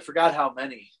killed. I forgot how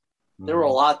many. There were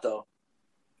a lot though.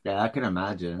 Yeah, I can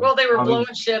imagine. Well, they were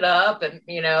blowing shit up, and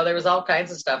there was all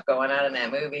kinds of stuff going on in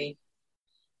that movie.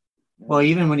 Well,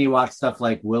 even when you watch stuff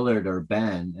like Willard or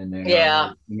Ben, and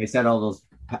they set all those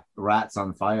rats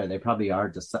on fire, they probably are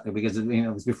just because it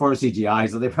was before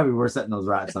CGI, so they probably were setting those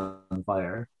rats on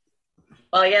fire.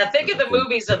 Well, yeah, think of the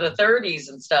movies of the 30s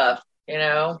and stuff.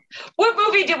 What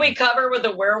movie did we cover with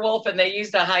a werewolf and they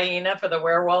used a hyena for the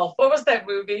werewolf? What was that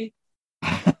movie?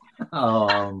 It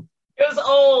was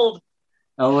old.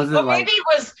 Oh, was it? Well,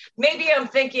 maybe I'm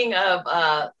thinking of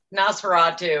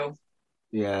Nosferatu.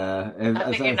 Yeah, I'm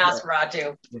thinking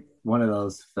Nosferatu. One of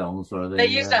those films where they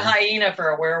used a hyena for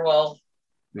a werewolf.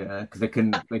 Yeah, because they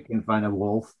couldn't find a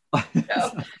wolf.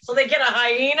 So they get a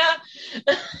hyena.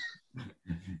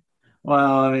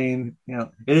 Well, I mean,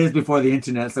 it is before the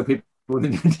internet, so people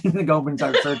didn't go and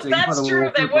start searching. That's true.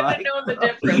 They wouldn't have known the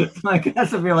difference. I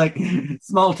guess if you're like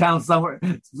small town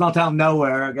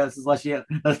nowhere, I guess unless the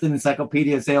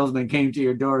encyclopedia salesman came to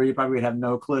your door, you probably would have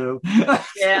no clue.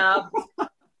 Yeah.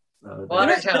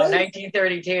 Watertown,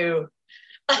 1932.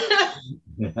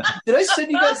 Did I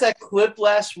send you guys that clip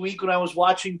last week when I was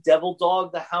watching Devil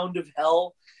Dog, The Hound of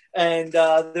Hell? And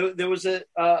there was a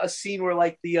scene where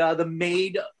like the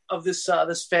maid of this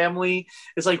family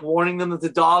is like warning them that the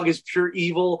dog is pure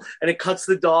evil, and it cuts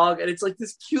the dog, and it's like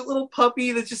this cute little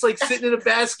puppy that's just like sitting in a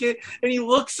basket, and he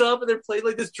looks up and they're playing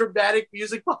like this dramatic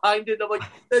music behind it. And I'm like,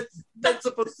 that's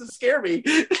supposed to scare me.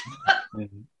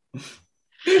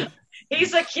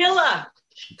 He's a killer.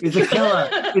 He's a killer.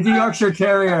 He's a Yorkshire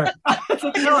Terrier. He's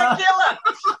a killer.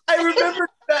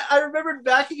 I remembered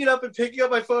backing it up and picking up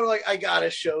my phone. I'm like, I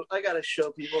gotta show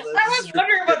people this. I was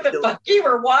wondering what the fuck you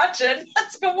were watching.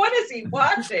 So what is he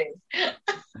watching?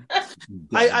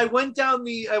 I went down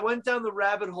the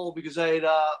rabbit hole because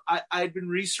I'd been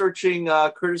researching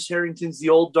Curtis Harrington's The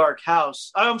Old Dark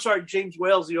House. I'm sorry, James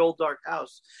Whale's The Old Dark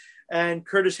House. And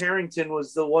Curtis Harrington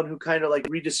was the one who kind of like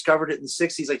rediscovered it in the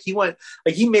 60s. Like he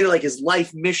made it like his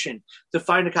life mission to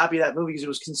find a copy of that movie because it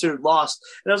was considered lost.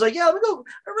 And I was like, yeah, let me go.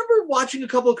 I remember watching a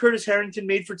couple of Curtis Harrington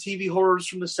made for TV horrors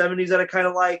from the 70s that I kind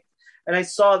of liked. And I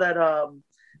saw that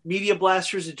Media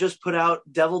Blasters had just put out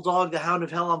Devil Dog, The Hound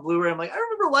of Hell on Blu-ray. I'm like, I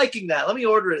remember liking that. Let me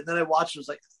order it. And then I watched it. I was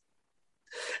like,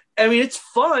 I mean, it's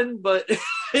fun, but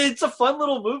it's a fun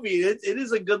little movie. It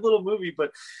is a good little movie,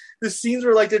 but the scenes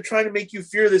where like they're trying to make you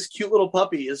fear this cute little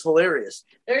puppy is hilarious.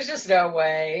 There's just no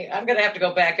way. I'm gonna have to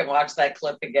go back and watch that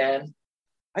clip again.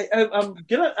 I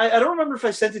don't remember if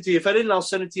I sent it to you. If I didn't, I'll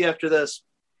send it to you after this.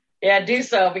 Yeah, do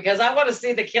so, because I want to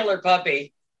see the killer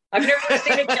puppy. I've never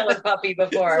seen a killer puppy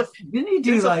before. Didn't he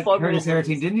do like Curtis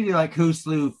Harrington? Didn't he do like Who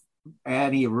Slew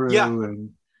Annie Rue? Yeah.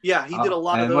 And yeah, he did a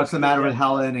lot of and those. What's the Matter with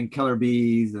Helen and Killer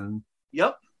Bees and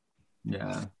Yep.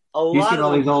 Yeah. A He used to lot get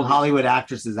all of these those old movies. Hollywood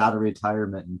actresses out of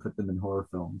retirement and put them in horror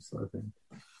films, sort of thing.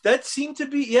 That seemed to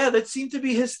be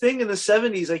his thing in the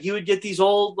 70s. Like he would get these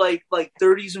old like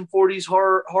 30s and 40s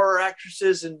horror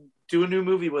actresses and do a new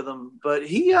movie with them. But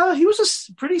he was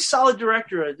a pretty solid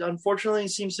director. Unfortunately, he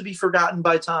seems to be forgotten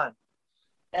by time.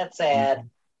 That's sad.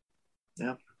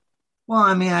 Yeah. Well,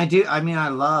 I mean, I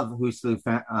love Who Slew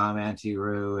Auntie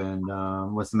Rue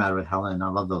and What's the Matter with Helen. I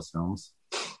love those films.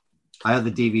 I have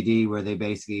the DVD where they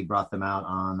basically brought them out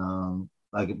on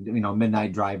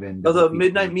Midnight Drive-In. Oh, the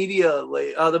Midnight Media,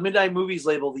 the Midnight Movies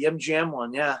label, the MGM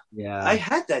one. Yeah. Yeah. I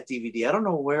had that DVD. I don't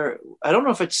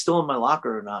know if it's still in my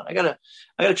locker or not. I gotta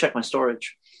check my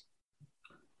storage.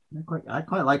 I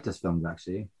quite like this film,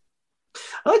 actually.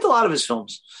 I liked a lot of his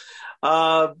films.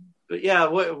 But yeah,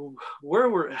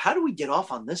 how do we get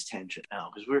off on this tangent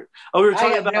now? Because we were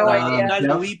talking about Night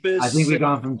of the Lepus. I think we've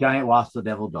gone from giant wasps to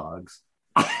devil dogs.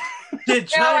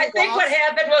 I think what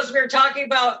happened was we were talking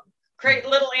about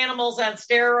little animals on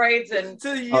steroids and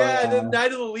then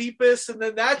Night of the Lepus, and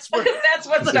then that's what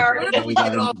started. Where did we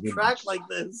get off track like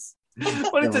this?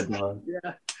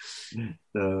 Yeah.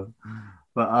 So,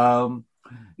 but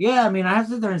yeah, I mean, I have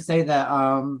to sit there and say that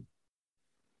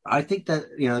I think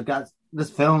that this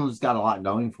film's got a lot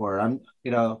going for it.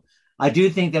 I do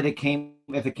think that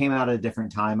if it came out at a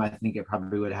different time, I think it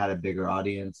probably would have had a bigger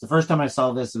audience. The first time I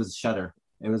saw this, it was Shudder.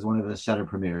 It was one of the Shudder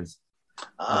premieres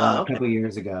a couple of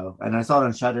years ago, and I saw it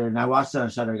on Shudder, and I watched it on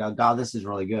Shudder. And go, God, this is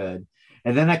really good.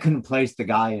 And then I couldn't place the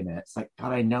guy in it. It's like,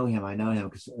 God, I know him.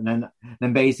 And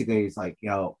then basically it's like,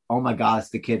 oh my God, it's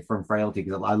the kid from Frailty,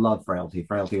 because I love Frailty.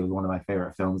 Frailty was one of my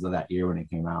favorite films of that year when it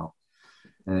came out.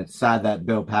 And it's sad that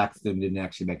Bill Paxton didn't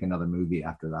actually make another movie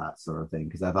after that, sort of thing,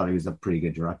 because I thought he was a pretty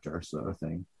good director, sort of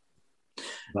thing.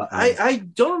 But, I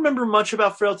don't remember much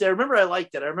about Frailty. I remember I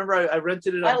liked it. I remember I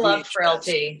rented it on I love VHS.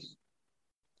 Frailty.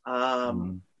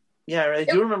 Yeah, I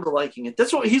do remember liking it.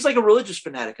 That's what he's like, a religious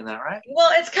fanatic in that, right?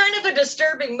 Well, it's kind of a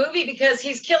disturbing movie because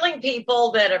he's killing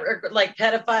people that are like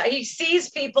pedophile. He sees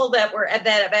people that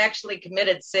have actually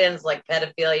committed sins like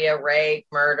pedophilia, rape,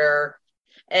 murder,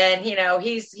 and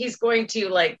he's going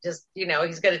to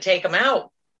he's going to take them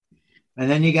out. And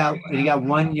then you got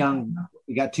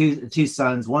two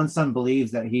sons. One son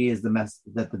believes that he is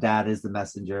that the dad is the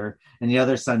messenger, and the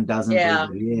other son doesn't believe that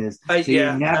he is. So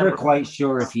you're never quite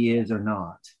sure if he is or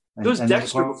not. It was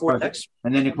Dexter before Dexter.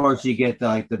 And then of course you get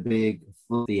the big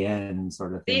flip at the end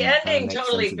sort of thing. The ending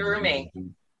totally drew me.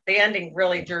 The ending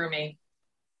really drew me.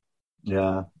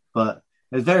 Yeah, but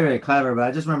it was very, very clever. But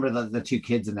I just remember the two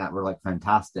kids in that were like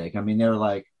fantastic. I mean, they were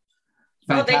like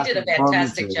fantastic. They did a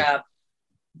fantastic job.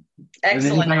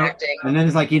 Excellent acting. And then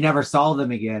it's like you never saw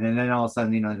them again, and then all of a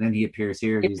sudden, and then he appears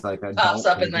here. He's like pops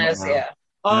up in this, yeah.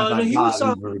 He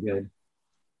was really good.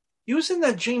 He was in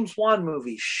that James Wan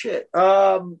movie. Shit,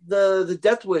 the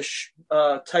Death Wish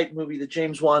type movie that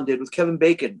James Wan did with Kevin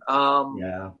Bacon.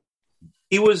 Yeah,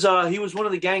 he was one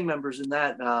of the gang members in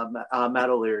that. Matt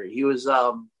O'Leary. He was.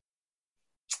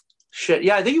 Shit,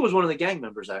 yeah, I think he was one of the gang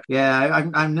members, actually. Yeah,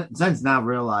 I'm since now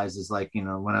realized is like,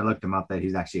 when I looked him up that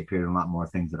he's actually appeared in a lot more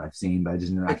things that I've seen, but I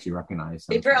just didn't actually recognize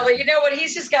him. He probably,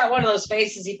 he's just got one of those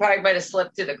faces. He probably might have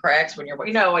slipped through the cracks when you're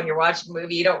watching a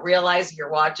movie, you don't realize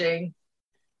you're watching,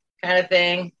 kind of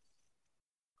thing.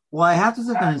 Well, I have to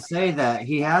sit there and say that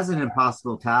he has an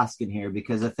impossible task in here,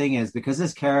 because the thing is, because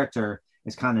his character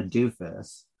is kind of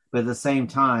doofus, but at the same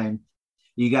time,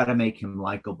 you got to make him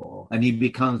likable, and he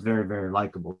becomes very, very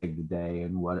likable day to day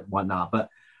and whatnot. But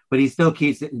he's still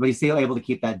able to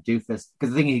keep that doofus,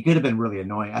 because the thing, he could have been really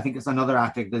annoying. I think it's another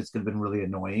actor that could have been really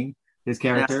annoying, his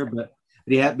character, but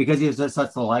because he was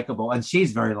such a likable, and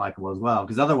she's very likable as well.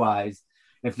 Because otherwise,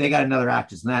 if they got another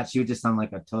actress in that, she would just sound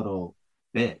like a total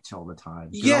bitch all the time.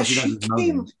 Yeah,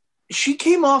 she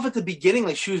came off at the beginning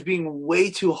like she was being way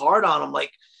too hard on him,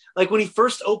 like when he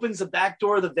first opens the back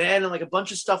door of the van and like a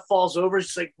bunch of stuff falls over,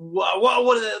 she's like,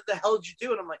 what the hell did you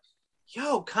do? And I'm like,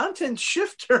 yo, content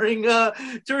shift during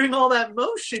all that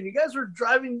motion. You guys were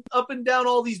driving up and down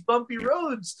all these bumpy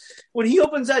roads. When he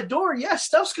opens that door,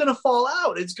 stuff's going to fall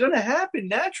out. It's going to happen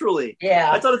naturally.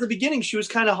 Yeah. I thought at the beginning she was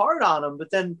kind of hard on him,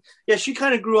 but then, she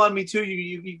kind of grew on me too.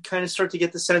 You kind of start to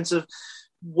get the sense of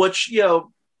what,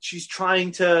 she's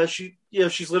trying to,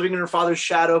 she's living in her father's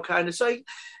shadow kind of. So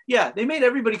they made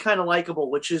everybody kind of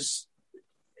likable, which is,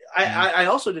 I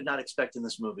also did not expect in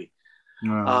this movie.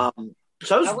 No.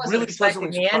 So I was really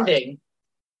expecting pleasantly the surprised. ending.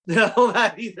 No,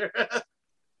 that either.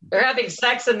 They're having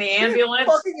sex in the ambulance.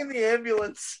 Fucking in the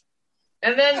ambulance.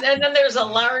 And then there's a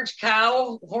large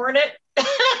cow hornet.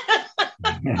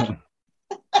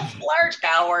 Large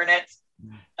cow hornets.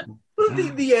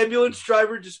 The ambulance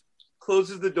driver just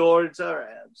closes the door and it's all right,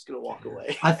 I'm just gonna walk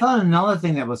away. I thought another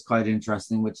thing that was quite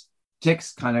interesting, which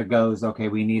Tix kind of goes, okay,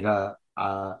 we need a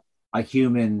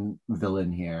human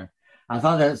villain here. I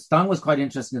thought that Stung was quite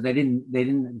interesting because they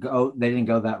didn't go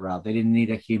that route. They didn't need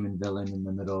a human villain in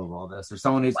the middle of all this, or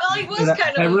someone who's he was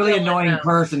kind of a really villain, annoying though.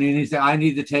 person who needs to, I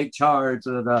need to take charge.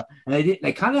 And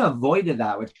they kind of avoided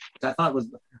that, which I thought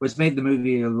which made the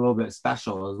movie a little bit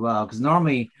special as well. Because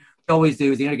normally, what you always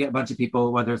do is get a bunch of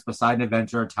people, whether it's Poseidon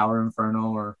Adventure or Tower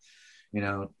Inferno or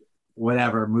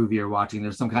whatever movie you're watching,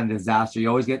 there's some kind of disaster. You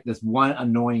always get this one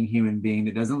annoying human being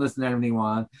that doesn't listen to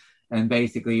anyone. And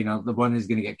basically, the one who's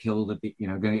going to get killed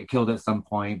at some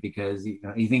point because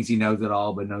he thinks he knows it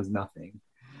all but knows nothing.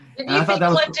 Did you think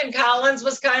Clinton Collins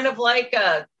was kind of like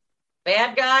a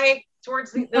bad guy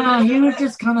towards the? No, he was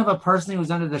just kind of a person who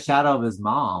was under the shadow of his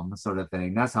mom, sort of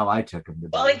thing. That's how I took him to be.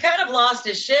 Well, he kind of lost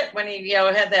his shit when he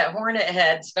had that hornet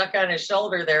head stuck on his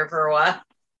shoulder there for a while.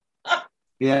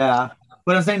 Yeah.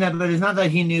 But I'm saying that, but it's not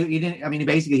that he knew. He didn't. I mean,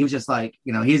 basically, he was just like,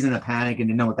 he's in a panic and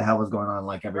didn't know what the hell was going on,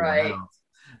 like everyone else.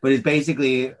 But it's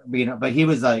basically, but he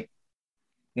was like,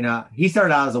 he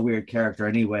started out as a weird character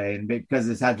anyway, and because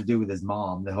this had to do with his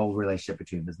mom, the whole relationship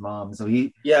between his mom. So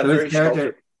his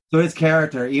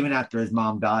character, even after his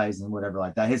mom dies and whatever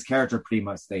like that, his character pretty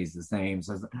much stays the same.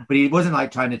 So, but he wasn't like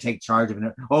trying to take charge of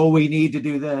it. Oh, we need to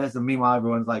do this, and meanwhile,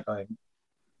 everyone's like,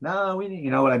 no, we,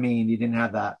 you know what I mean? You didn't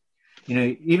have that.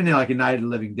 Even in like a Night of the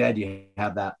Living Dead, you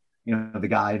have that. The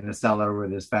guy in the cellar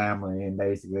with his family, and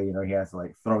basically, he has to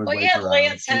like throw his weight around.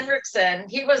 Lance Henriksen,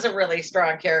 he was a really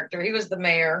strong character. He was the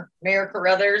Mayor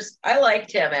Carruthers. I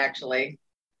liked him actually.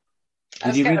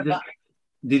 Did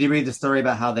you read the story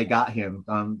about how they got him?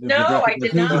 No, I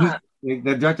did not.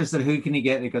 The director said, "Who can you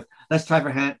get?" And he goes, "Let's try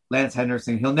for Lance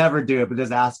Henriksen. He'll never do it, but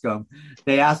just ask him."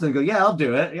 They asked him to go, "Yeah, I'll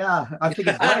do it. Yeah, I think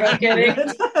it's great."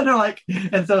 And they're like,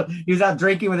 and so he was out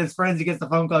drinking with his friends. He gets the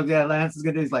phone call. Yeah, Lance is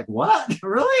gonna do. He's like, "What?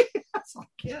 Really?" That's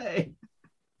okay.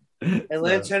 And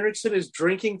Lance Henriksen is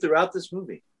drinking throughout this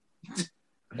movie.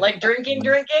 Like drinking?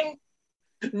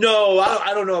 No,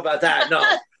 I don't know about that. No,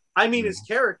 I mean his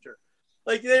character.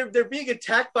 Like they're being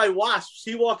attacked by wasps.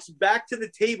 He walks back to the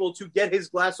table to get his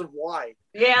glass of wine.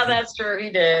 Yeah, that's true. He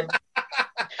did.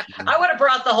 I would have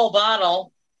brought the whole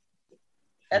bottle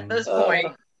at this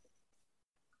point.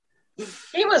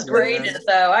 He was great at it,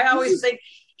 though. I always think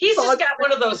he's just got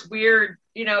one of those weird,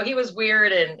 he was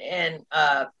weird in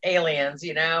Aliens,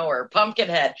 or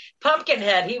Pumpkinhead.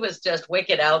 Pumpkinhead, he was just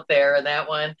wicked out there in that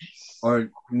one.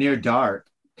 Or Near Dark.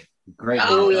 Great.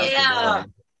 Oh, yeah.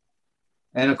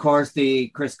 And of course, the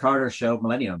Chris Carter show,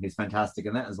 Millennium. He's fantastic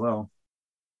in that as well.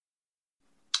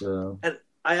 So. And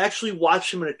I actually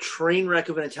watched him in a train wreck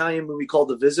of an Italian movie called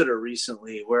The Visitor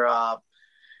recently, where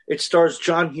it stars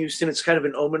John Huston. It's kind of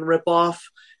an Omen ripoff.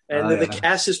 And the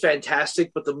cast is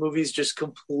fantastic, but the movie's just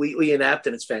completely inept,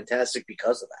 and it's fantastic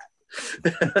because of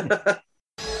that.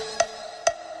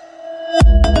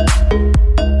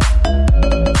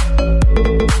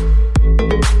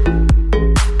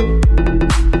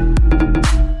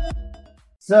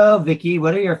 So, Vicky,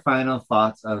 what are your final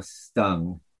thoughts of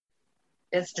Stung?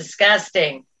 It's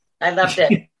disgusting. I loved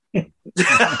it.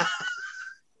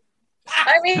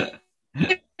 I mean,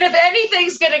 if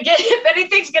anything's gonna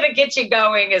get you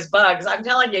going, is bugs. I'm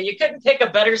telling you couldn't pick a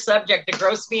better subject to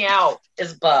gross me out.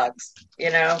 Is bugs.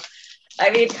 I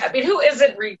mean, who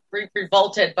isn't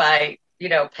revolted by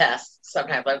pests?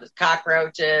 Sometimes like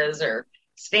cockroaches or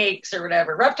snakes or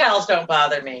whatever. Reptiles don't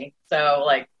bother me, so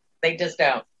like they just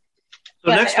don't.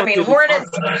 So next month,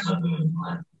 hornets.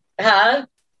 Huh?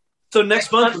 So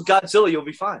next month with Godzilla, you'll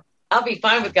be fine. I'll be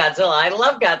fine with Godzilla. I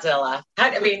love Godzilla.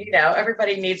 I mean,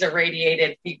 everybody needs a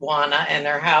radiated iguana in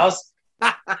their house.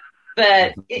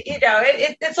 But,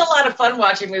 it's a lot of fun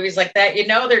watching movies like that.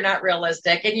 They're not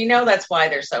realistic, and that's why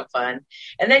they're so fun.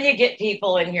 And then you get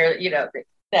people in here,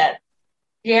 that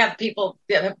you have people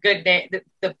that have good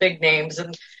the big names,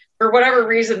 and for whatever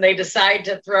reason, they decide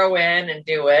to throw in and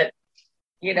do it.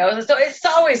 So it's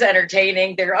always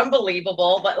entertaining. They're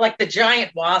unbelievable. But like the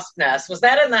giant wasp nest, was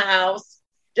that in the house?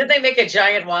 Did they make a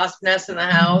giant wasp nest in the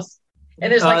house?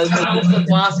 And there's like tunnels with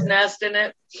wasp nest in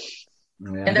it.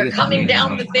 Yeah, and they're coming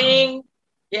down the thing.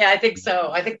 Yeah, I think so.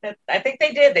 I think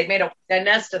they did. They made a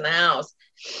nest in the house.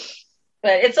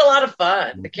 But it's a lot of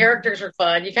fun. The characters are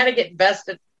fun. You kind of get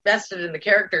invested in the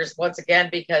characters once again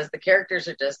because the characters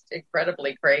are just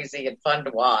incredibly crazy and fun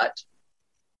to watch.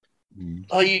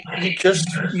 Oh, you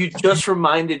just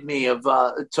reminded me of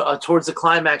towards the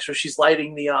climax where she's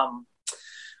lighting the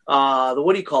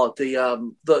what do you call it,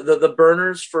 the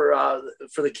burners for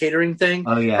the catering thing.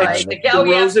 Oh yeah, like she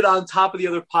throws it on top of the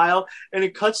other pile, and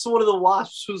it cuts to one of the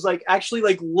wasps who's like actually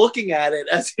like looking at it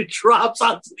as it drops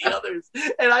onto the others,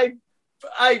 and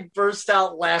I burst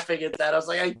out laughing at that. I was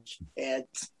like, I can't.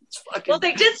 Well,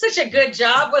 they did such a good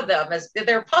job with them as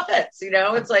they're puppets,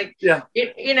 it's like,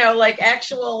 like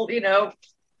actual,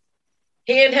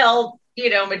 handheld,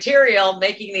 material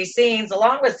making these scenes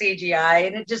along with CGI,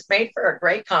 and it just made for a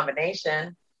great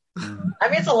combination. I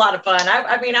mean, it's a lot of fun.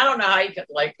 I mean, I don't know how you could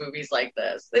like movies like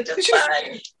this. It's just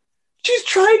fun. She's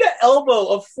trying to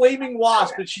elbow a flaming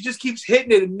wasp, but she just keeps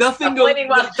hitting it, and nothing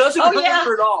doesn't hurt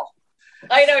her at all.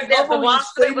 I know that the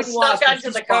wasp that was stuck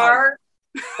onto the car.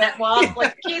 That wasp,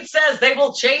 like Keith says, they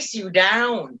will chase you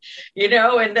down,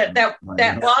 and that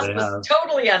wasp was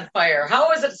totally on fire.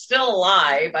 How is it still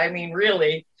alive? I mean,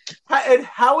 really. And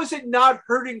how is it not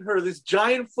hurting her? This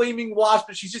giant flaming wasp,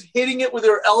 but she's just hitting it with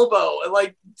her elbow, and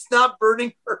like it's not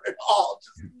burning her at all.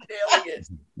 Just nailing it.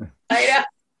 I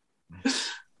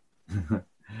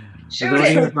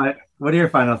know. What are your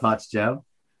final thoughts, Joe?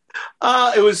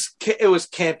 It was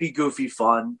campy, goofy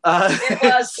fun. It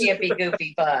was campy,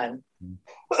 goofy fun.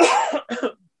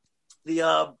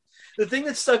 The thing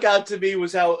that stuck out to me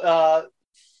was how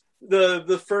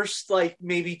the first like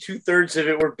maybe 2/3 of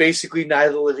it were basically Night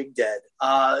of the Living Dead,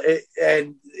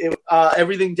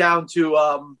 everything down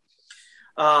to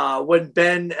when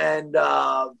Ben and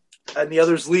the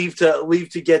others leave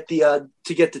to get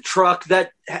the truck.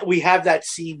 That we have that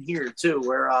scene here too,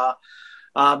 where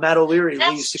Matt O'Leary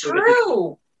leaves to go get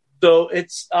the. So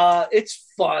it's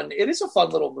fun. It is a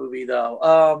fun little movie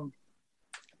though.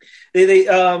 Like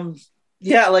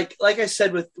I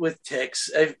said with Ticks,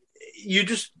 if you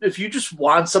just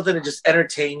want something to just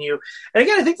entertain you, and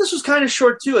again, I think this was kind of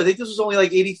short too. I think this was only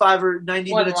like 85 or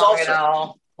 90 minutes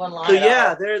also. So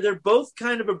yeah, they're both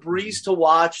kind of a breeze to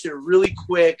watch. They're really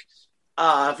quick.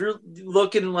 If you're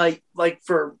looking like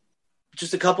for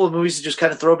just a couple of movies to just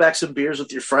kind of throw back some beers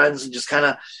with your friends and just kind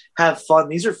of have fun,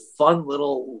 these are fun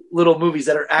little movies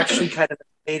that are actually kind of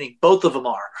entertaining. Both of them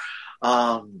are.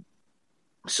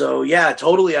 So yeah,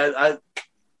 totally. I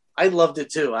loved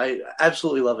it too. I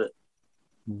absolutely love it.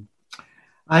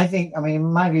 I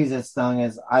mean, my views of Stung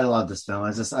is I love this film.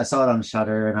 I saw it on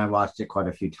Shudder, and I watched it quite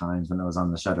a few times when it was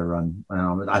on the Shudder run.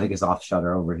 I think it's off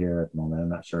Shudder over here at the moment. I'm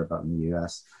not sure about in the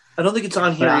US. I don't think it's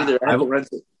on here either. I haven't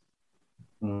rented it.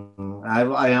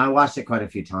 I watched it quite a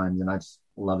few times, and I just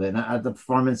love it. And the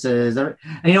performances, and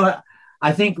you know what?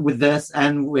 I think with this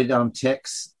and with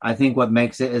Ticks, I think what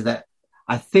makes it is that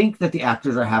I think that the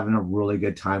actors are having a really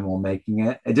good time while making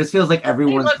it. It just feels like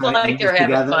everyone's kind of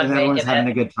together and everyone's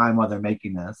having a good time while they're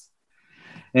making this.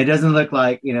 And it doesn't look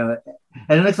like, and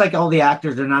it looks like all the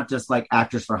actors are not just like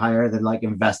actors for hire. They're like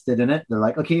invested in it. They're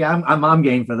like, okay, I'm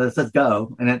game for this. Let's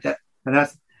go.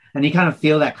 And you kind of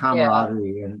feel that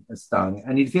camaraderie in Stung,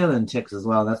 and you feel it in Ticks as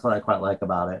well. That's what I quite like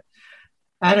about it.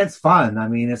 And it's fun. I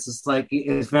mean, it's just like,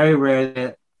 it's very rare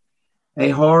that a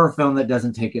horror film that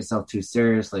doesn't take itself too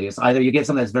seriously. It's either you get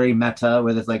something that's very meta,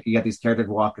 where it's like you got these characters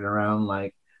walking around,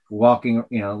 like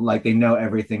like they know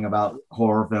everything about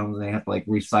horror films, and they have to like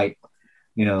recite,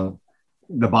 the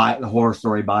horror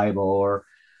story Bible,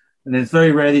 and it's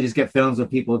very rare they just get films where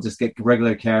people just get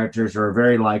regular characters who are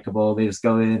very likable. They just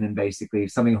go in and basically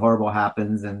something horrible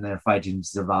happens and they're fighting to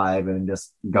survive and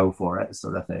just go for it,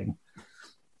 sort of thing.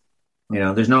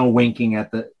 There's no winking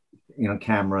at the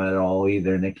camera at all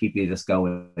either, and they keep you just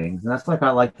going. And that's what I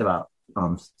liked about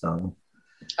Stung.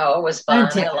 Oh, it was fun.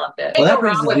 I loved it. Well, what's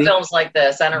wrong with films like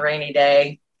this on a rainy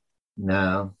day?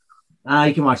 No,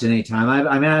 you can watch it anytime.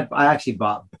 I actually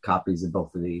bought copies of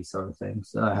both of these sort of things.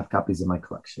 So I have copies in my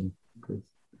collection.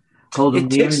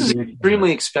 Ticks is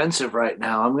extremely expensive right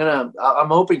now. I'm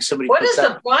hoping somebody.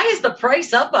 Why is the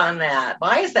price up on that?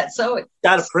 Why is that so expensive?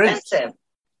 Out of print.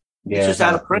 Yeah, it's just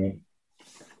out of print.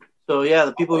 So yeah,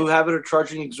 the people who have it are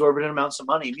charging exorbitant amounts of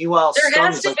money. Meanwhile, there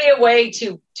has to be a way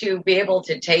to be able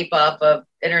to tape up of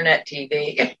internet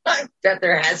TV. That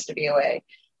there has to be a way.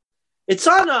 It's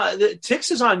on.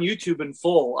 Ticks is on YouTube in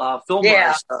full.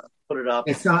 Filmwise put it up.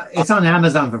 It's on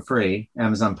Amazon for free.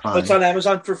 Amazon Prime. It's on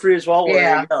Amazon for free as well. Yeah.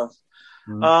 There you go.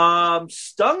 Mm-hmm.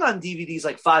 Stung on DVD is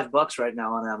like $5 right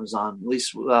now on Amazon. At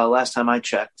least last time I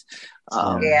checked.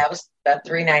 It was about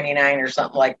 $3.99 or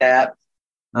something like that.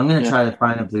 I'm gonna try to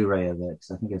find a Blu-ray of it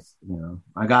because I think it's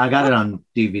I got it on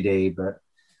DVD, but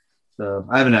so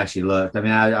I haven't actually looked. I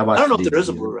mean, I watched. I don't know if there is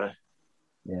a Blu-ray.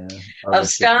 Yeah, of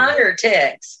Stung or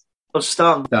Ticks. Of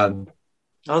Stung. Stung.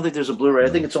 I don't think there's a Blu-ray. I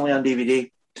think it's only on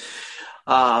DVD.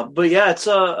 But yeah, it's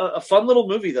a fun little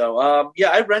movie though. Yeah,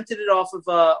 I rented it off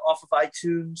of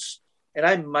iTunes, and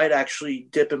I might actually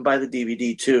dip and buy the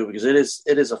DVD too because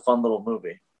it is a fun little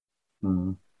movie.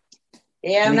 Mm-hmm.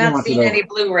 Yeah, I'm not seeing any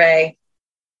Blu-ray.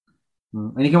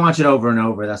 And you can watch it over and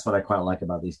over. That's what I quite like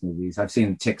about these movies. I've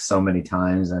seen Tick so many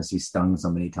times, and I see Stung so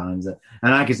many times.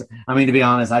 And to be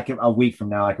honest, a week from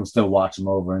now, I can still watch them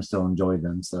over and still enjoy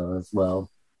them. So as well,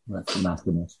 that's the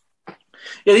masterpiece.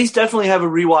 Yeah, these definitely have a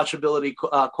rewatchability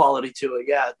quality to it.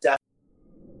 Yeah, definitely.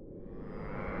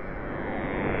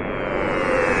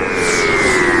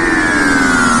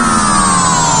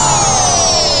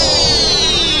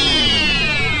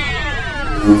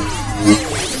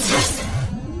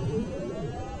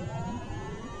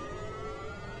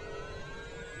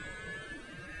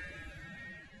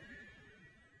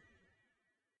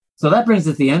 So that brings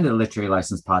us to the end of the Literary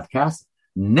License podcast.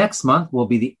 Next month will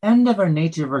be the end of our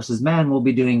Nature versus Man. We'll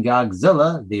be doing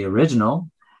Godzilla, the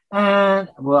original. And,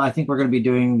 well, I think we're going to be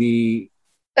doing the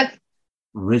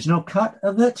original cut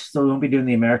of it. So we won't be doing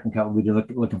the American cut. We'll be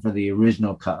looking for the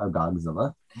original cut of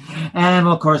Godzilla. And,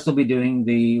 of course, we'll be doing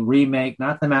the remake,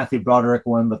 not the Matthew Broderick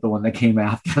one, but the one that came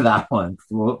after that one.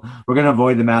 We're going to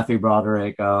avoid the Matthew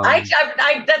Broderick.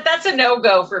 That's a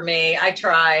no-go for me. I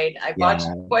tried. I watched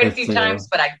quite a few times,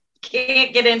 but I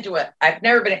can't get into it. I've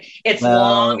never been. It's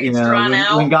long. It's drawn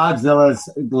out. When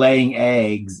Godzilla's laying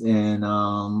eggs in,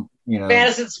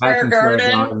 Madison Square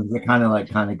Garden, it kind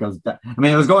of goes down. I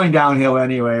mean, it was going downhill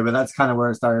anyway, but that's kind of where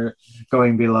it started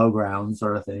going below ground,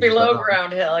 sort of thing.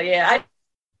 Ground hill, yeah.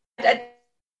 I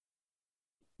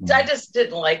just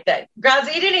didn't like that.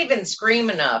 He didn't even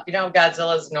scream enough.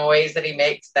 Godzilla's noise that he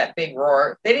makes, that big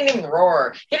roar. They didn't even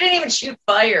roar. He didn't even shoot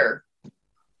fire.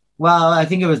 Well, I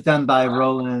think it was done by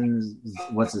Roland.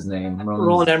 What's his name?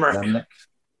 Roland Emmerich.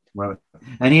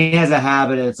 And he has a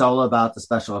habit. It's all about the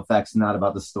special effects, not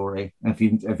about the story. If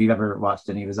you've ever watched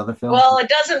any of his other films, well, it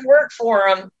doesn't work for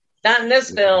him. Not in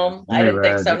this film. I didn't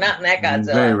think so. Not in that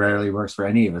Godzilla. Very rarely works for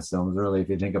any of his films, really, if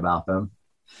you think about them.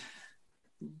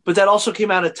 But that also came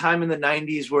out at a time in the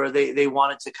 90s where they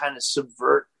wanted to kind of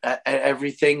subvert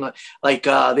everything. Like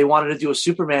they wanted to do a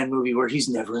Superman movie where he's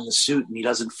never in the suit and he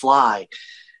doesn't fly.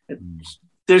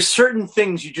 There's certain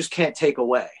things you just can't take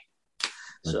away.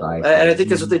 So, and I think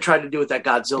that's what they tried to do with that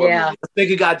Godzilla movie. Let's make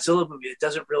a Godzilla movie that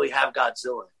doesn't really have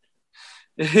Godzilla.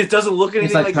 It doesn't look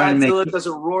anything like Godzilla. It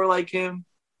doesn't roar like him.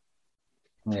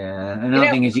 Yeah, another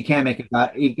thing is you can't make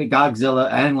Godzilla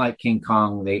and like King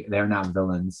Kong. They're not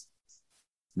villains.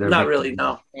 They're not really,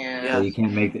 no. Yeah. So you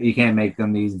can't make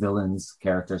them these villains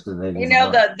characters because they.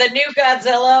 The new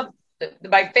Godzilla.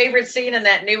 My favorite scene in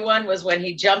that new one was when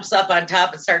he jumps up on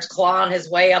top and starts clawing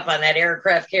his way up on that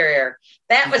aircraft carrier.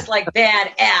 That was like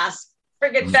badass.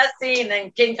 Friggin' best scene.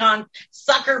 And King Kong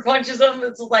sucker punches him.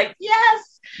 It's like,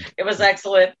 yes, it was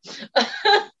excellent.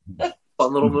 Fun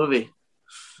little movie.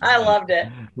 I loved it.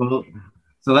 Well,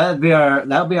 so that'll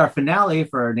be our finale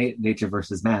for Nature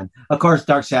versus Man. Of course,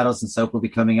 Dark Shadows and Soap will be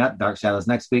coming up. Dark Shadows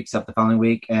next week, Soap the following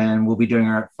week, and we'll be doing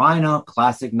our final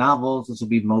classic novels, which will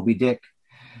be Moby Dick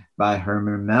by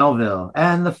Herman Melville,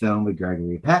 and the film with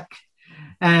Gregory Peck.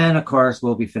 And of course,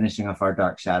 we'll be finishing off our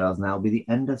Dark Shadows, and that'll be the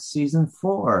end of season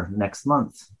 4 next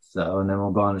month. So, and then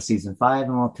we'll go on to season 5,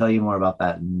 and we'll tell you more about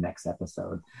that next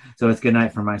episode. So it's good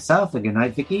night for myself, and good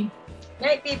night, Vicky.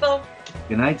 Night, people.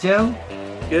 Good night, Joe.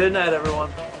 Good night, everyone.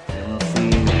 And we'll see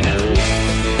you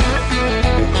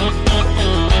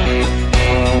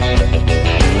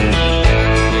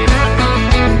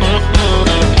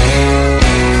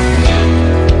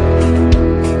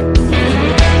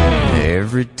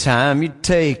Every time you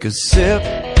take a sip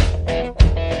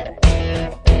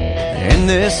in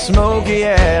this smoky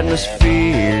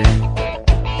atmosphere,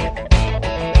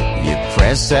 you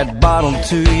press that bottle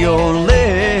to your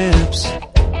lips,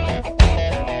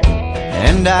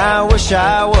 and I wish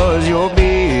I was your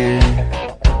beer.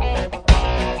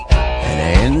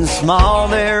 And in the small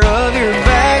there of your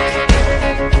back,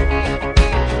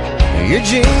 your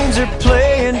jeans are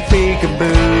playing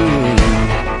peekaboo.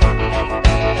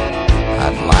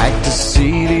 I'd like to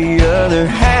see the other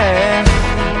half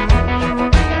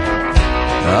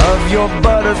of your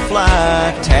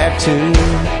butterfly tattoo.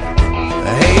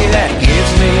 Hey, that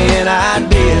gives me an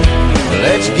idea.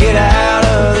 Let's get out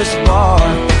of this bar,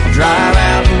 drive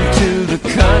out into the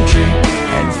country,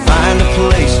 and find a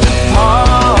place to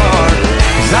park.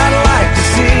 'Cause I'd like to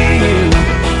see you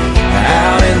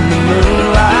out in the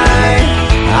moonlight.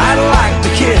 I'd like to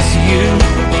kiss you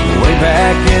way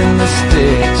back in the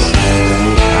sticks.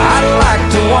 I'd like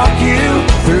to walk you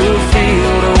through a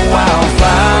field of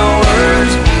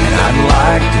wildflowers, and I'd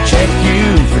like to check you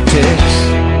for ticks.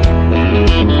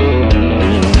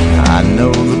 I know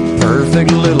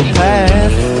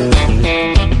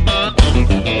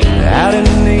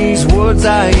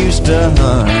used to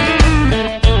hunt.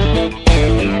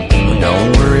 But don't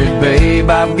worry, babe,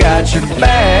 I've got your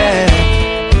back.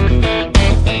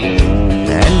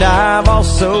 And I've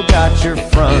also got your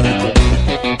front.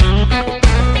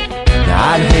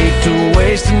 I'd hate to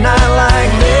waste a night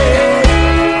like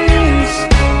this.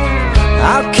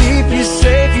 I'll keep you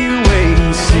safe, you wait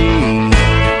and see.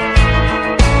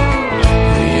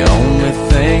 The only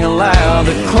thing allowed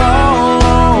to crawl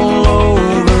all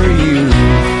over you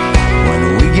when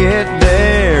we get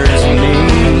there is me.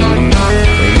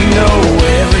 You know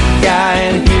every guy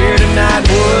in here tonight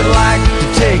would like to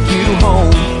take you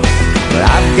home, but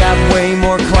I've got way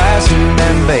more class than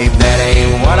them, babe, that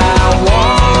ain't what I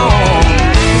want.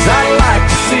 'Cause I'd like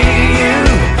to see you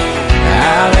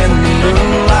out in the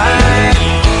moonlight.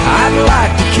 I'd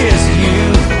like to kiss you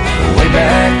way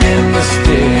back in the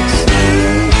sticks.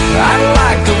 I'd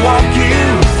like to walk you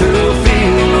through a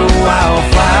field of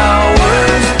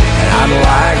wildflowers, and I'd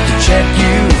like to check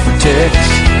you for ticks.